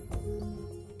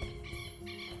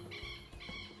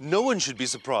 No one should be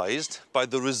surprised by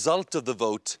the result of the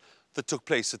vote that took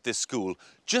place at this school.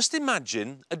 Just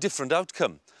imagine a different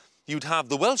outcome. You'd have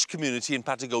the Welsh community in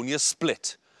Patagonia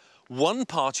split. One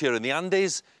part here in the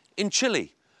Andes in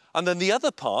Chile, and then the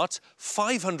other part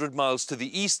 500 miles to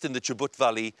the east in the Chubut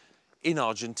Valley in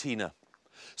Argentina.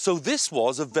 So this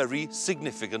was a very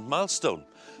significant milestone.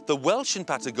 The Welsh in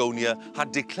Patagonia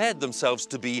had declared themselves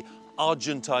to be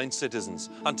Argentine citizens,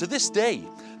 and to this day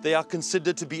they are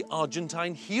considered to be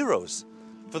Argentine heroes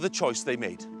for the choice they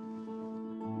made.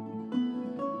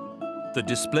 The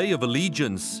display of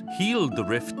allegiance healed the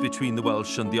rift between the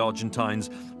Welsh and the Argentines,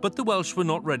 but the Welsh were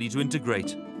not ready to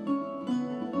integrate.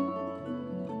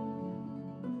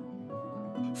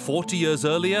 40 years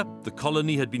earlier, the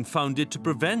colony had been founded to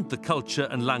prevent the culture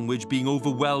and language being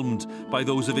overwhelmed by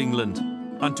those of England,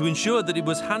 and to ensure that it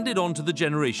was handed on to the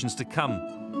generations to come.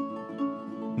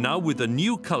 Now, with a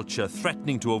new culture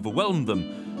threatening to overwhelm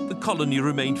them, the colony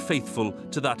remained faithful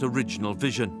to that original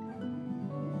vision.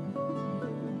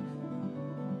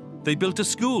 They built a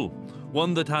school,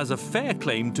 one that has a fair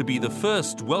claim to be the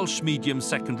first Welsh medium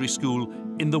secondary school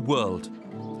in the world.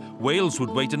 Wales would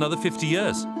wait another 50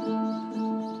 years.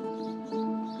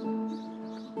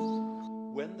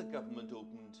 When the government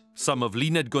opened... Some of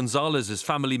Lyned Gonzalez's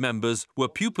family members were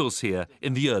pupils here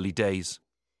in the early days.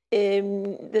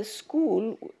 The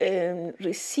school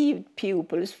received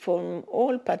pupils from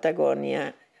all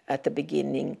Patagonia at the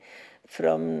beginning,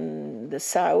 from the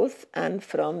south and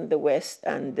from the west,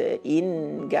 and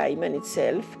in Gaiman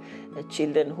itself,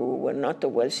 children who were not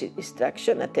of Welsh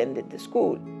extraction attended the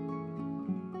school.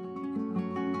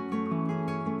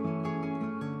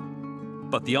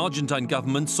 But the Argentine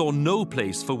government saw no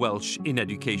place for Welsh in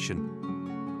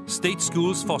education. State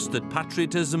schools fostered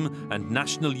patriotism and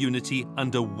national unity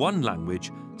under one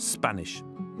language, Spanish.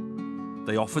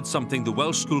 They offered something the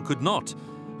Welsh school could not: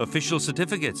 official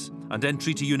certificates and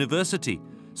entry to university,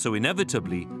 so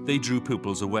inevitably they drew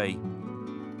pupils away.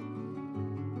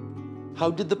 How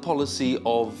did the policy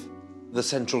of the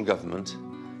central government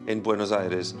in Buenos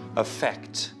Aires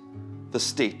affect the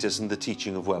status and the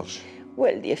teaching of Welsh?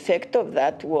 Well, the effect of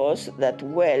that was that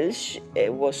Welsh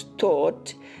was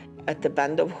taught at the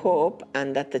Band of Hope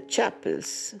and at the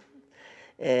chapels,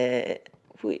 and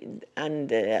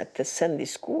at the Sunday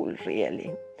school,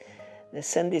 really. The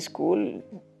Sunday school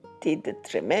did a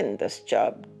tremendous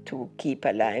job to keep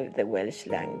alive the Welsh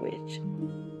language.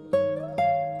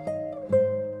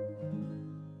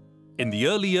 In the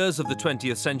early years of the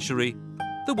 20th century,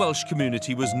 the Welsh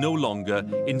community was no longer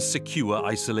in secure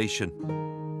isolation.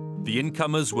 The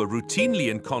incomers were routinely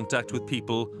in contact with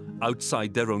people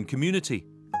outside their own community.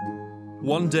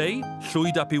 One day, Huw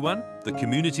Edwards, the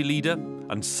community leader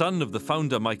and son of the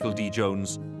founder Michael D.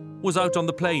 Jones, was out on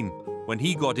the plain when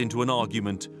he got into an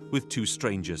argument with two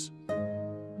strangers.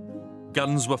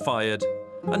 Guns were fired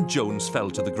and Jones fell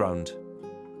to the ground.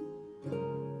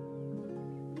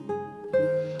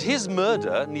 His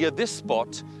murder near this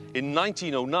spot in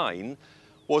 1909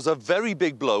 was a very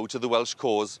big blow to the Welsh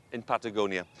cause in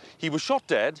Patagonia. He was shot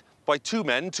dead by two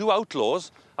men, two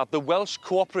outlaws, at the Welsh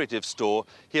cooperative store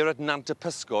here at Nant y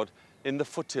Pysgod in the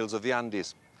foothills of the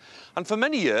Andes. And for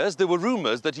many years, there were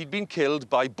rumours that he'd been killed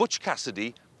by Butch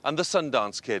Cassidy and the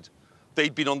Sundance Kid.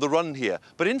 They'd been on the run here,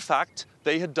 but in fact,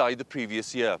 they had died the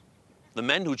previous year. The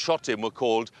men who'd shot him were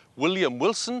called William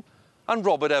Wilson and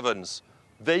Robert Evans.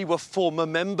 They were former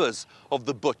members of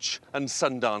the Butch and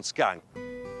Sundance gang.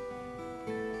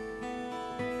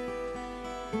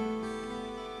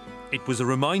 It was a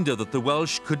reminder that the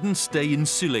Welsh couldn't stay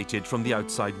insulated from the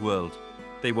outside world.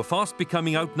 They were fast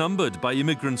becoming outnumbered by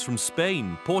immigrants from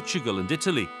Spain, Portugal and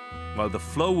Italy, while the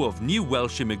flow of new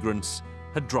Welsh immigrants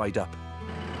had dried up.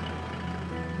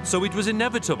 So it was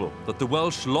inevitable that the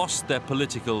Welsh lost their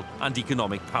political and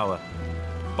economic power.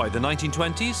 By the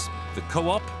 1920s, the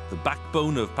co-op, the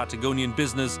backbone of Patagonian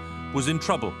business, was in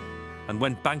trouble and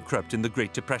went bankrupt in the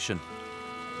Great Depression.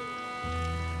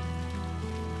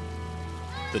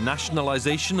 The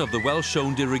nationalisation of the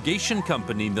Welsh-owned irrigation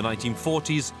company in the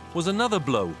 1940s was another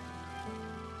blow.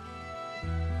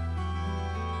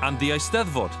 And the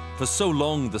Eisteddfod, for so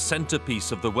long the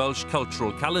centrepiece of the Welsh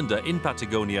cultural calendar in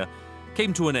Patagonia,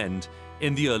 came to an end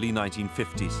in the early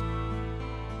 1950s.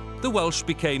 The Welsh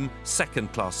became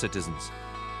second-class citizens.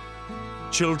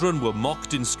 Children were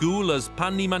mocked in school as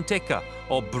pan y manteca,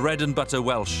 or bread and butter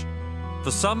Welsh.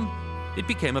 For some, it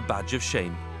became a badge of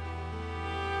shame.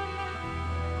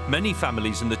 Many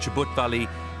families in the Chubut Valley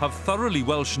have thoroughly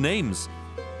Welsh names,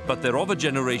 but they're of a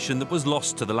generation that was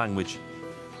lost to the language.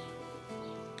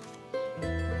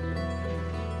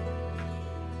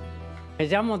 Me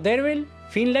llamo Derbel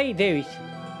Finlay Davis.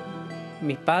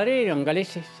 Mis padres eran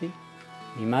galeses, sí.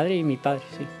 Mi madre y mi padre,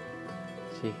 sí.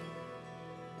 Sí.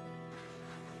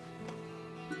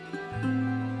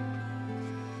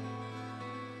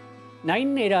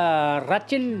 Nain era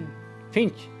Rachel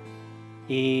Finch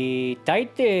y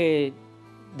Tait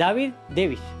David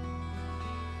Davis.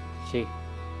 Sí.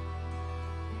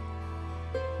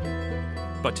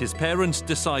 But his parents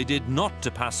decided not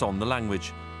to pass on the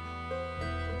language.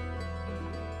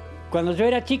 Cuando yo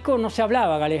era chico no se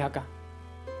hablaba galés acá.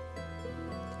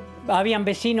 Habían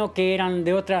vecinos que eran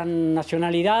de otras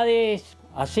nacionalidades,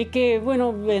 así que,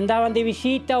 bueno, andaban de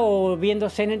visita o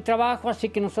viéndose en el trabajo, así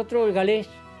que nosotros el galés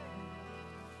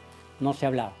no se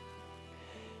hablaba.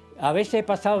 A veces he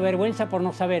pasado vergüenza por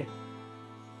no saber.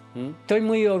 Estoy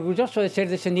muy orgulloso de ser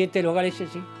descendiente de los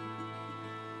galeses, sí.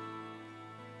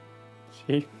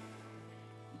 Sí.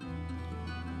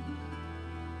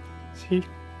 Sí.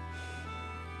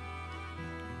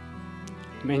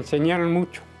 Me enseñaron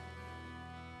mucho.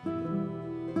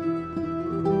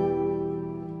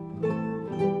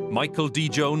 Michael D.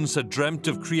 Jones had dreamt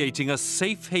of creating a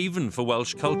safe haven for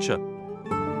Welsh culture.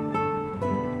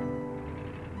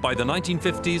 By the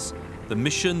 1950s, the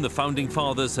mission the founding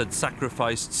fathers had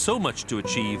sacrificed so much to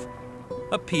achieve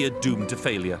appeared doomed to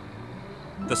failure.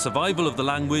 The survival of the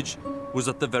language was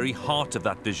at the very heart of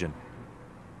that vision.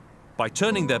 By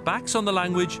turning their backs on the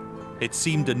language, it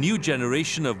seemed a new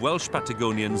generation of Welsh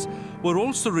Patagonians were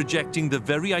also rejecting the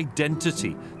very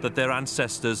identity that their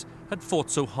ancestors had fought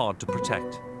so hard to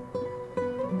protect.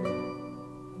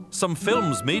 Some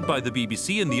films made by the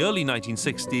BBC in the early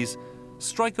 1960s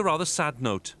strike a rather sad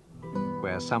note.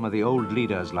 Where some of the old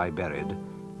leaders lie buried,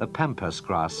 the pampas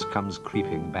grass comes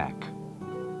creeping back.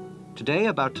 Today,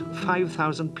 about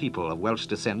 5,000 people of Welsh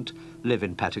descent live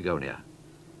in Patagonia.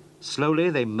 Slowly,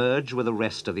 they merge with the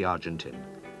rest of the Argentine.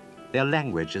 Their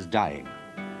language is dying.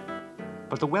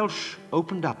 But the Welsh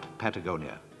opened up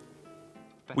Patagonia.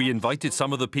 We invited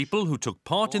some of the people who took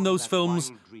part in those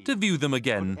films to view them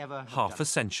again half a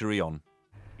century on.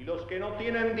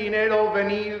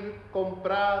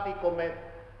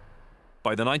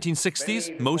 By the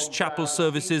 1960s, most chapel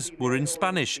services were in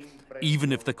Spanish,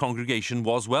 even if the congregation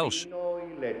was Welsh.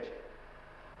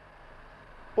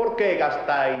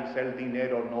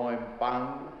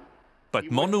 But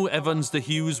Huw Edwards the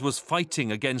Hughes was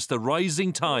fighting against the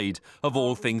rising tide of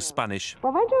all things Spanish.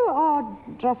 Wel, faint o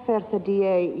drafferth ydi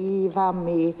I fam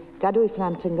I gadw I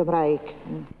phlant yn Gymraeg?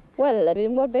 Wel,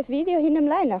 dwi'n gwybod beth fyddi o hyn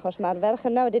ymlaen, achos mae'r ferch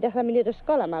yna wedi dechrau mynd i'r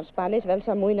ysgol, a mae'r Spanish fel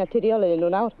sa mwy naturiol yn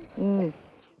nhw nawr.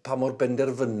 Pa mor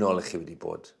benderfynol chi wedi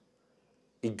bod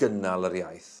I gynnal yr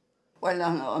iaith? Wel,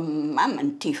 mam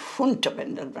yn tu hwnt o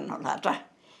benderfynol adra.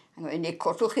 Ni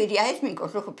collwch i'r iaith, mi'n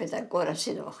collwch o pethau gorau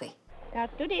sydd o chi.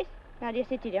 Now, do this. Now, do you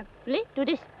sit here? Really? Do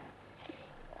this.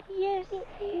 Yes.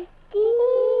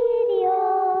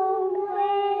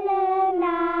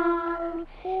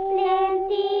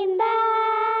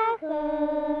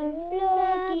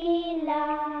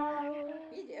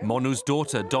 Monu's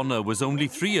daughter, Donna, was only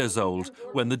 3 years old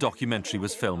when the documentary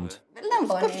was filmed.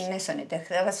 Nes o'n I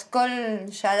dechrau ysgol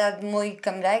siarad mwy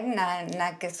Cymraeg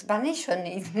nag Spanish o'n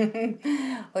I.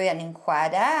 O'i ni'n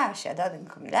chwarae a siarad yn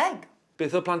Cymraeg.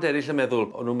 Beth o plant eraill yn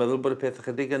meddwl? O'n nhw'n meddwl bod y peth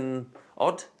ychydig yn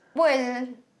odd? Wel,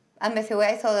 am beth yw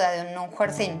eith oedd nhw'n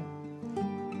chwerthin.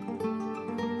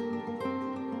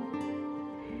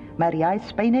 Mae'r iaith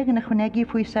Sbaeneg yn ychwanegu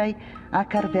phwysau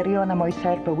ac arferion am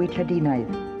oesau'r bywyd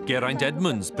Lladinaidd. Geraint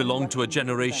Edmonds belonged to a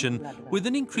generation with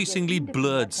an increasingly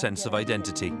blurred sense of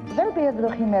identity. Fel beth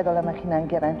ydych chi'n meddwl am eich hunan,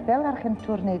 Geraint, fel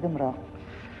archentwr neu Gymro?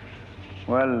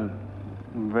 Wel,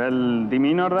 fel dim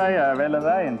un o'r ddau a fel y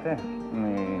ddau, ynte.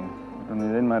 Ni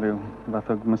ddim mae rhyw fath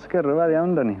o gymysger rhyfedd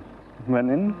iawn da ni. Fan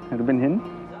hyn, erbyn hyn.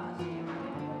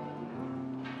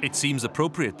 It seems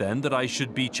appropriate then that I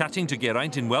should be chatting to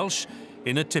Geraint in Welsh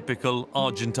in a typical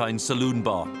Argentine saloon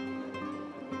bar.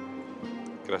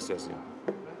 Gracias.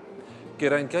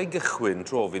 Geraint, gai gychwyn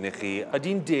tro ofyn I chi,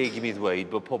 ydy'n deg I mi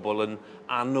ddweud bod pobl yn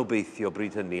anobeithio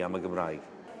bryd hynny am y Gymraeg?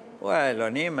 Wel,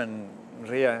 o'n i'm yn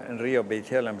rhy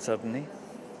obeithiol amser ni.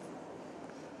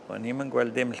 O'n i'm yn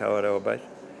gweld dim llawer o obaith.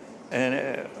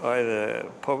 Oedd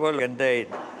pobl yn dweud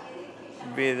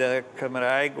bydd y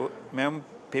Cymraeg mewn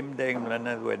 50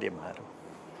 mlynedd wedi marw.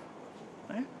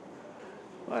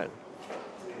 Wel,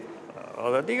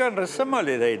 oedd digon rhesymol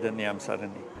I ddeud yn I amser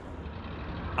ni.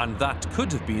 And that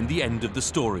could have been the end of the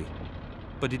story.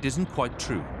 But it isn't quite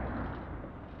true.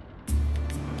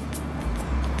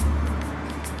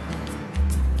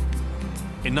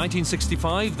 In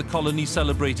 1965, the colony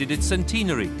celebrated its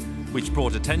centenary, which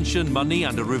brought attention, money,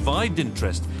 and a revived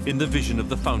interest in the vision of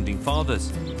the founding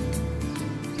fathers.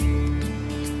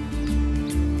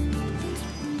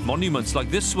 Monuments like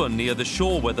this one near the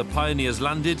shore where the pioneers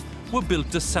landed were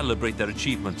built to celebrate their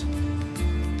achievement.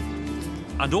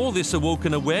 And all this awoke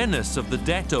an awareness of the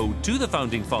debt owed to the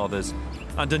founding fathers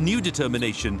and a new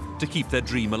determination to keep their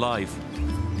dream alive.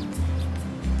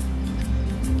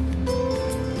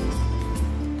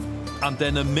 And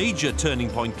then a major turning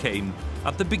point came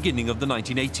at the beginning of the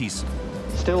 1980s.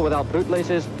 Still without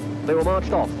bootlaces, they were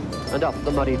marched off and up the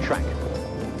muddy track.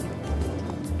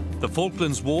 The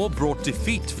Falklands War brought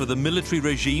defeat for the military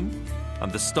regime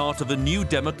and the start of a new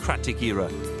democratic era.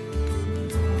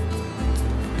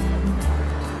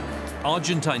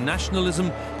 Argentine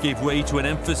nationalism gave way to an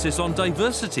emphasis on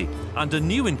diversity and a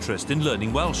new interest in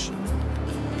learning Welsh.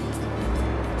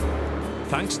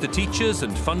 Thanks to teachers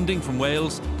and funding from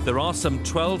Wales, there are some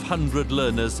 1,200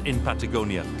 learners in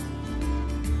Patagonia.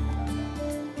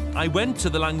 I went to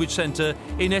the language centre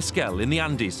in Esquel in the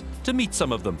Andes to meet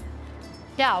some of them.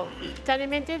 Iawn, da ni'n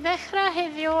mynd I ddechrau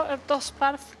heddiw y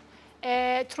dosbarth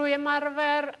trwy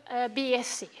ymarfer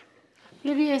BSc.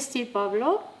 Ble BSc,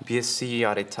 Pablo? BSc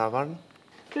ar y tafarn.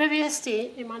 Ble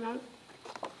BSc, Imanol?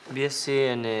 BSc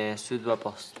yn Swyddfa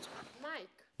Post.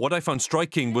 What I found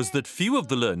striking was that few of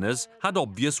the learners had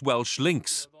obvious Welsh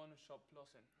links.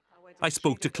 I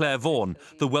spoke to Claire Vaughan,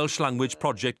 the Welsh Language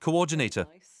Project Coordinator.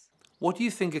 What do you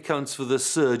think accounts for the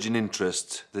surge in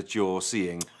interest that you're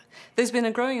seeing? There's been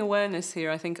a growing awareness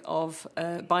here, I think, of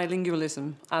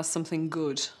bilingualism as something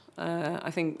good. I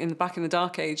think back in the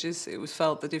Dark Ages, it was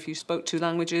felt that if you spoke two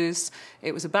languages,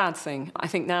 it was a bad thing. I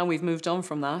think now we've moved on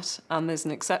from that, and there's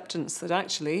an acceptance that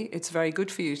actually it's very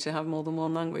good for you to have more than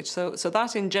one language. So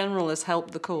that in general has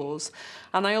helped the cause.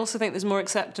 And I also think there's more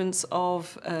acceptance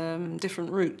of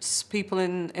different roots. People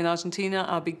in Argentina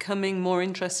are becoming more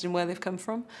interested in where they've come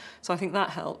from. So I think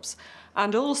that helps.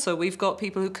 And also, we've got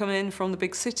people who come in from the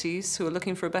big cities who are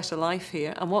looking for a better life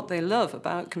here. And what they love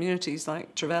about communities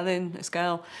like Trevellyn,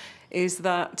 Esquel, is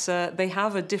that they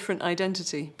have a different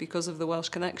identity because of the Welsh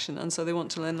connection, and so they want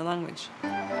to learn the language.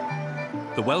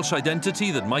 The Welsh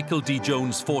identity that Michael D.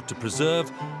 Jones fought to preserve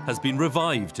has been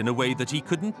revived in a way that he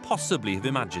couldn't possibly have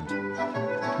imagined.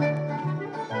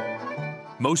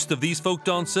 Most of these folk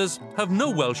dancers have no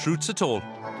Welsh roots at all.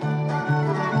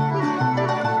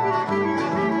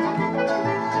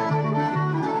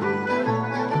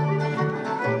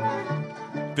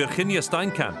 Virginia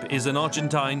Steinkamp is an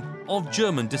Argentine of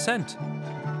German descent.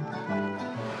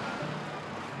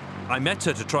 I met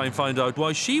her to try and find out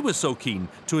why she was so keen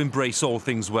to embrace all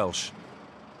things Welsh.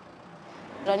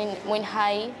 Ro'n i'n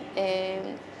mwynhau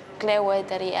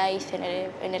glywed yr iaith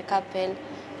yn yr capel,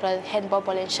 roedd hen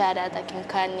bobl yn siarad ac yn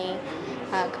canu,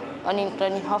 ac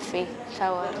ro'n i'n hoffi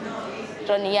llawer.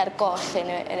 Ro'n i ar goll yn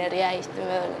yr iaith,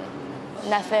 dwi'n meddwl.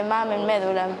 Nath fe mam yn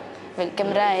meddwl am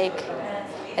Gymraeg,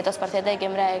 dosbarthiadau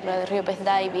Gymraeg, roedd rhywbeth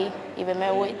da I fi, I fy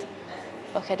mywyd,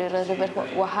 oherwydd roedd rhywbeth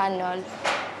wahanol.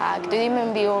 Ac dwi ddim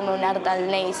yn byw mewn ardal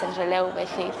neis yn Rhylew,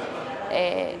 felly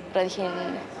roedd hi'n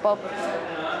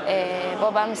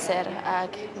bob amser,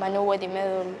 ac maen nhw wedi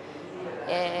meddwl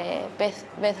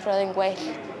beth roedd yn gwell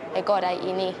y gorau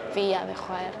I ni, fi a fy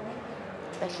chwaer.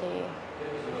 Felly...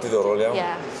 Diddorol iawn.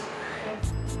 Yeah.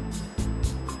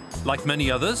 Like many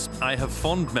others, I have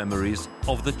fond memories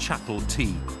of the chapel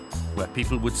tea, where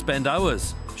people would spend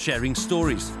hours sharing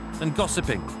stories and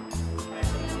gossiping.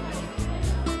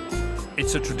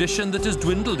 It's a tradition that has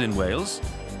dwindled in Wales,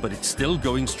 but it's still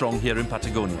going strong here in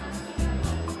Patagonia.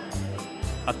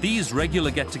 At these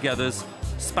regular get-togethers,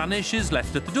 Spanish is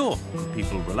left at the door.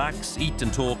 People relax, eat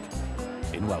and talk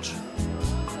in Welsh.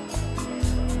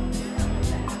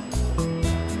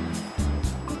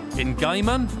 In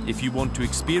Gaiman, if you want to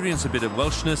experience a bit of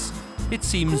Welshness, it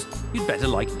seems you'd better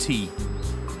like tea.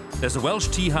 There's a Welsh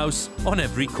tea house on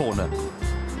every corner,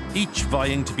 each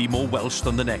vying to be more Welsh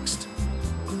than the next.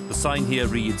 The sign here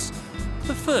reads,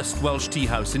 the first Welsh tea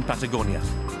house in Patagonia.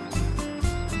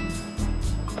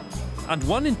 And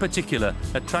one in particular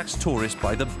attracts tourists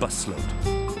by the busload.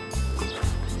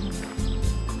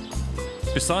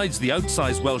 Besides the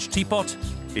outsized Welsh teapot,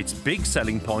 its big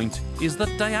selling point is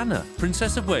that Diana,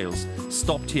 Princess of Wales,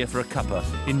 stopped here for a cuppa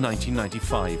in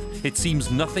 1995. It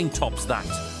seems nothing tops that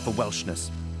for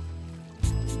Welshness.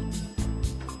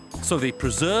 So they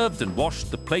preserved and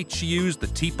washed the plate she used, the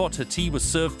teapot her tea was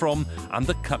served from, and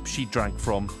the cup she drank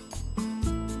from.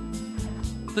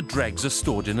 The dregs are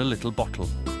stored in a little bottle.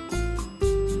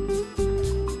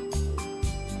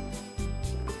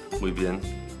 Muy bien.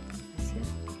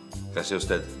 Gracias a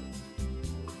usted.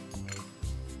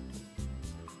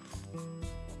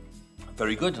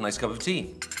 Very good, a nice cup of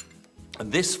tea.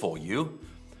 And this for you,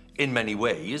 in many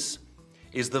ways,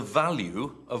 is the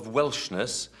value of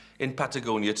Welshness in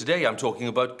Patagonia today. I'm talking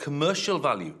about commercial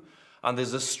value, and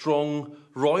there's a strong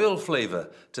royal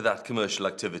flavour to that commercial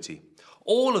activity.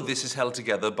 All of this is held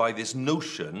together by this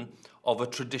notion of a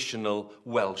traditional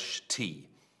Welsh tea,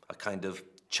 a kind of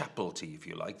chapel tea, if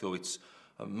you like, though it's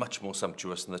much more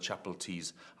sumptuous than the chapel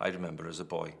teas I remember as a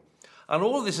boy. And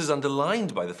all of this is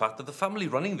underlined by the fact that the family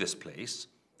running this place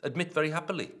admit very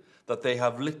happily that they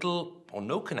have little or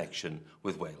no connection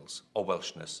with Wales or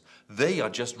Welshness. They are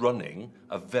just running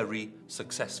a very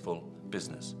successful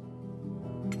business.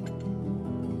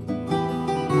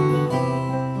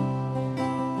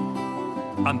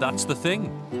 And that's the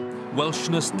thing.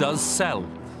 Welshness does sell,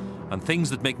 and things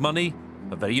that make money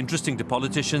are very interesting to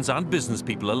politicians and business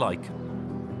people alike.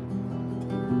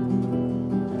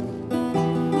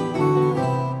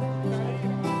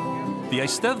 The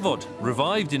Eisteddfod,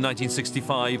 revived in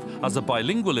 1965 as a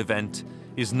bilingual event,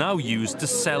 is now used to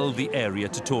sell the area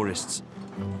to tourists.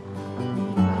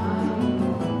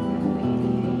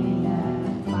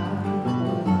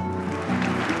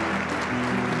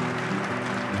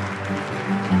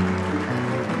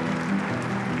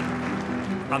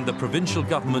 And the provincial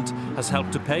government has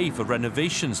helped to pay for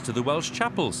renovations to the Welsh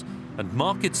chapels and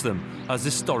markets them as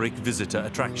historic visitor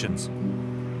attractions.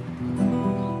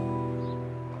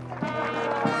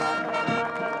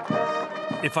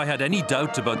 If I had any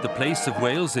doubt about the place of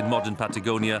Wales in modern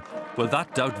Patagonia, well,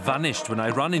 that doubt vanished when I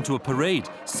ran into a parade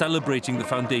celebrating the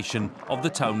foundation of the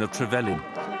town of Trevelyan.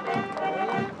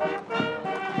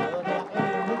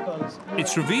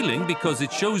 It's revealing because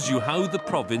it shows you how the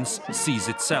province sees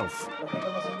itself.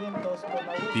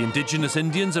 The indigenous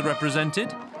Indians are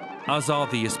represented, as are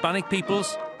the Hispanic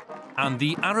peoples and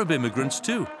the Arab immigrants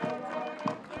too.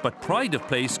 But pride of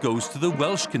place goes to the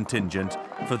Welsh contingent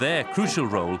for their crucial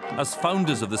role as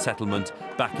founders of the settlement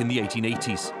back in the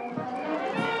 1880s.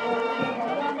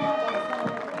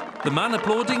 The man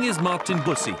applauding is Martin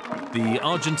Bussi, the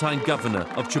Argentine governor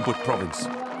of Chubut province.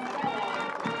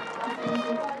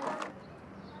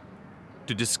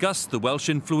 To discuss the Welsh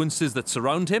influences that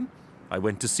surround him, I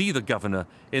went to see the governor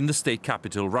in the state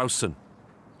capital, Rawson.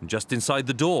 And just inside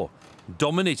the door,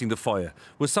 dominating the foyer,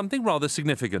 was something rather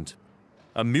significant.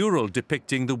 A mural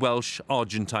depicting the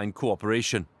Welsh-Argentine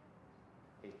cooperation.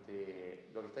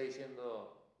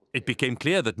 It became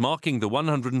clear that marking the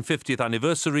 150th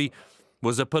anniversary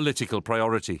was a political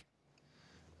priority.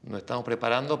 Nos estamos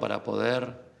preparando para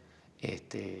poder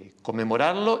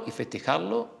conmemorarlo y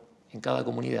festejarlo en cada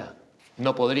comunidad.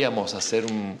 No podríamos hacer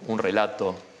un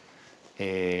relato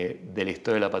de la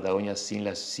historia de la Patagonia sin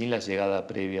la llegada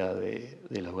previa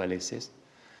de los galeses,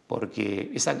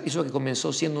 porque eso que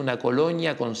comenzó siendo una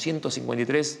colonia con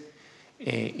 153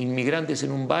 inmigrantes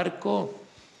en un barco,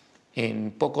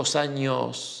 en pocos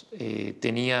años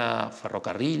tenía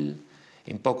ferrocarril,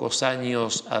 en pocos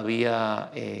años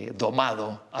había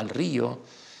domado al río,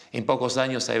 en pocos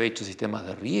años había hecho sistemas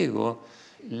de riego.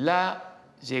 La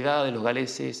llegada de los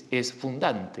galeses es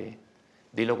fundante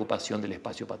de la ocupación del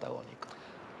espacio patagónico.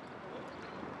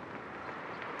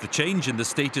 The change in the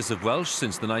status of Welsh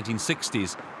since the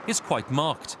 1960s is quite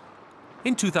marked.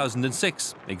 In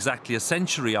 2006, exactly a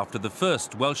century after the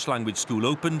first Welsh language school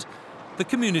opened, the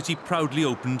community proudly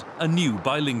opened a new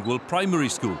bilingual primary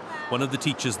school. One of the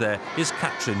teachers there is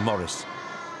Catrin Morris.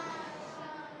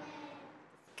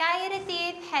 Gair y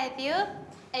dydd heddiw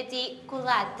ydy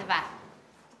gwladfa.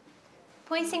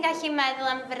 Pwy sy'n gallu meddwl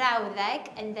am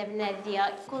frawddeg yn defnyddio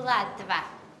gwladfa?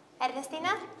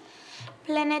 Ernestina?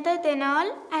 Planeta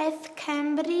dynol aeth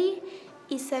Cymru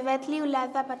I sefydlu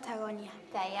wladfa Patagonia.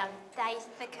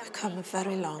 We've come a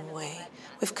very long way.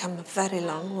 We've come a very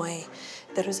long way.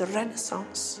 There is a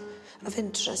renaissance of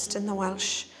interest in the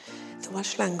Welsh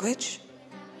language,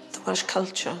 the Welsh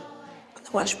culture, and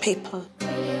the Welsh people.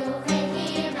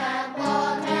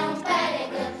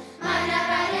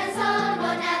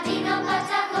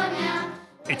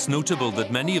 It's notable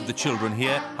that many of the children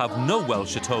here have no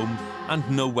Welsh at home and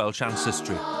no Welsh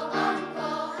ancestry.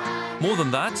 More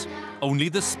than that, only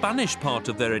the Spanish part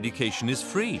of their education is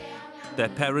free. Their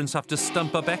parents have to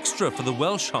stump up extra for the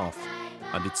Welsh half,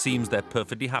 and it seems they're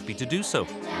perfectly happy to do so.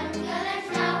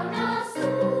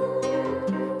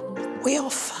 We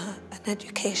offer an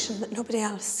education that nobody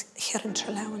else here in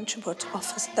Trelew and Chubut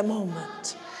offers at the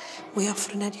moment. We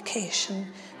offer an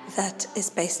education that is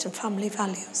based on family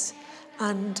values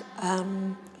and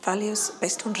values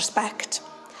based on respect.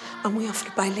 And we offer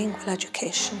a bilingual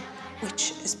education,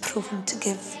 which is proven to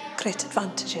give great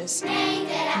advantages.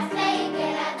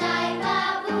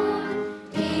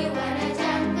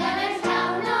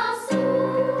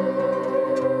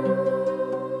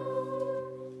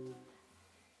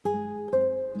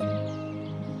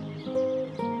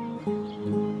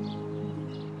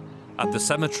 At the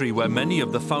cemetery where many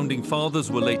of the founding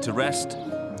fathers were laid to rest,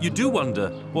 you do wonder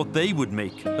what they would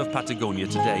make of Patagonia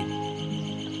today.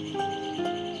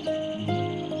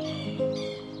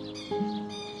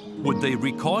 Would they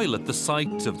recoil at the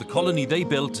sight of the colony they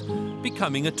built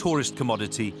becoming a tourist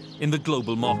commodity in the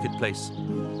global marketplace?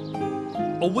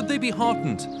 Or would they be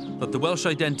heartened that the Welsh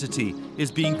identity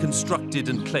is being constructed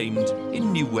and claimed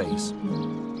in new ways?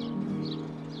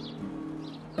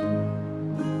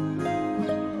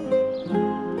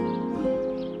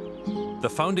 The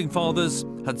Founding Fathers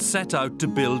had set out to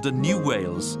build a new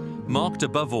Wales, marked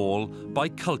above all by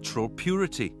cultural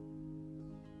purity.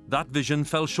 That vision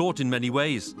fell short in many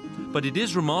ways, but it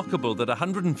is remarkable that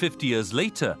 150 years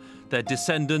later, their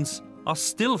descendants are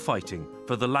still fighting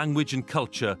for the language and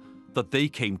culture that they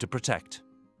came to protect.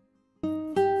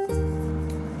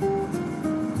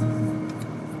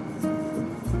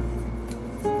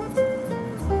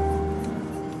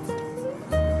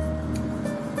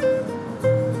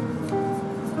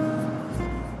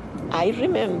 I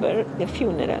remember the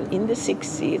funeral in the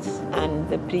 60s, and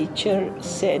the preacher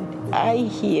said, I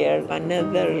hear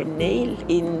another nail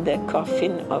in the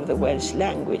coffin of the Welsh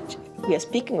language. We are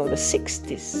speaking of the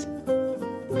 60s,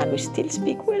 and we still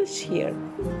speak Welsh here.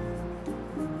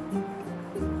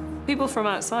 People from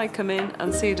outside come in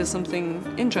and see it as something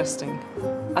interesting.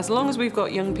 As long as we've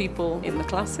got young people in the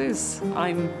classes,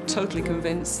 I'm totally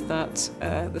convinced that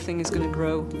the thing is going to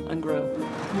grow and grow.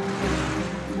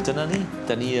 Dyna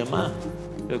ni yma.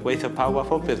 Y gweithio pawb a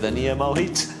phobeth, da ni yma o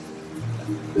hyd.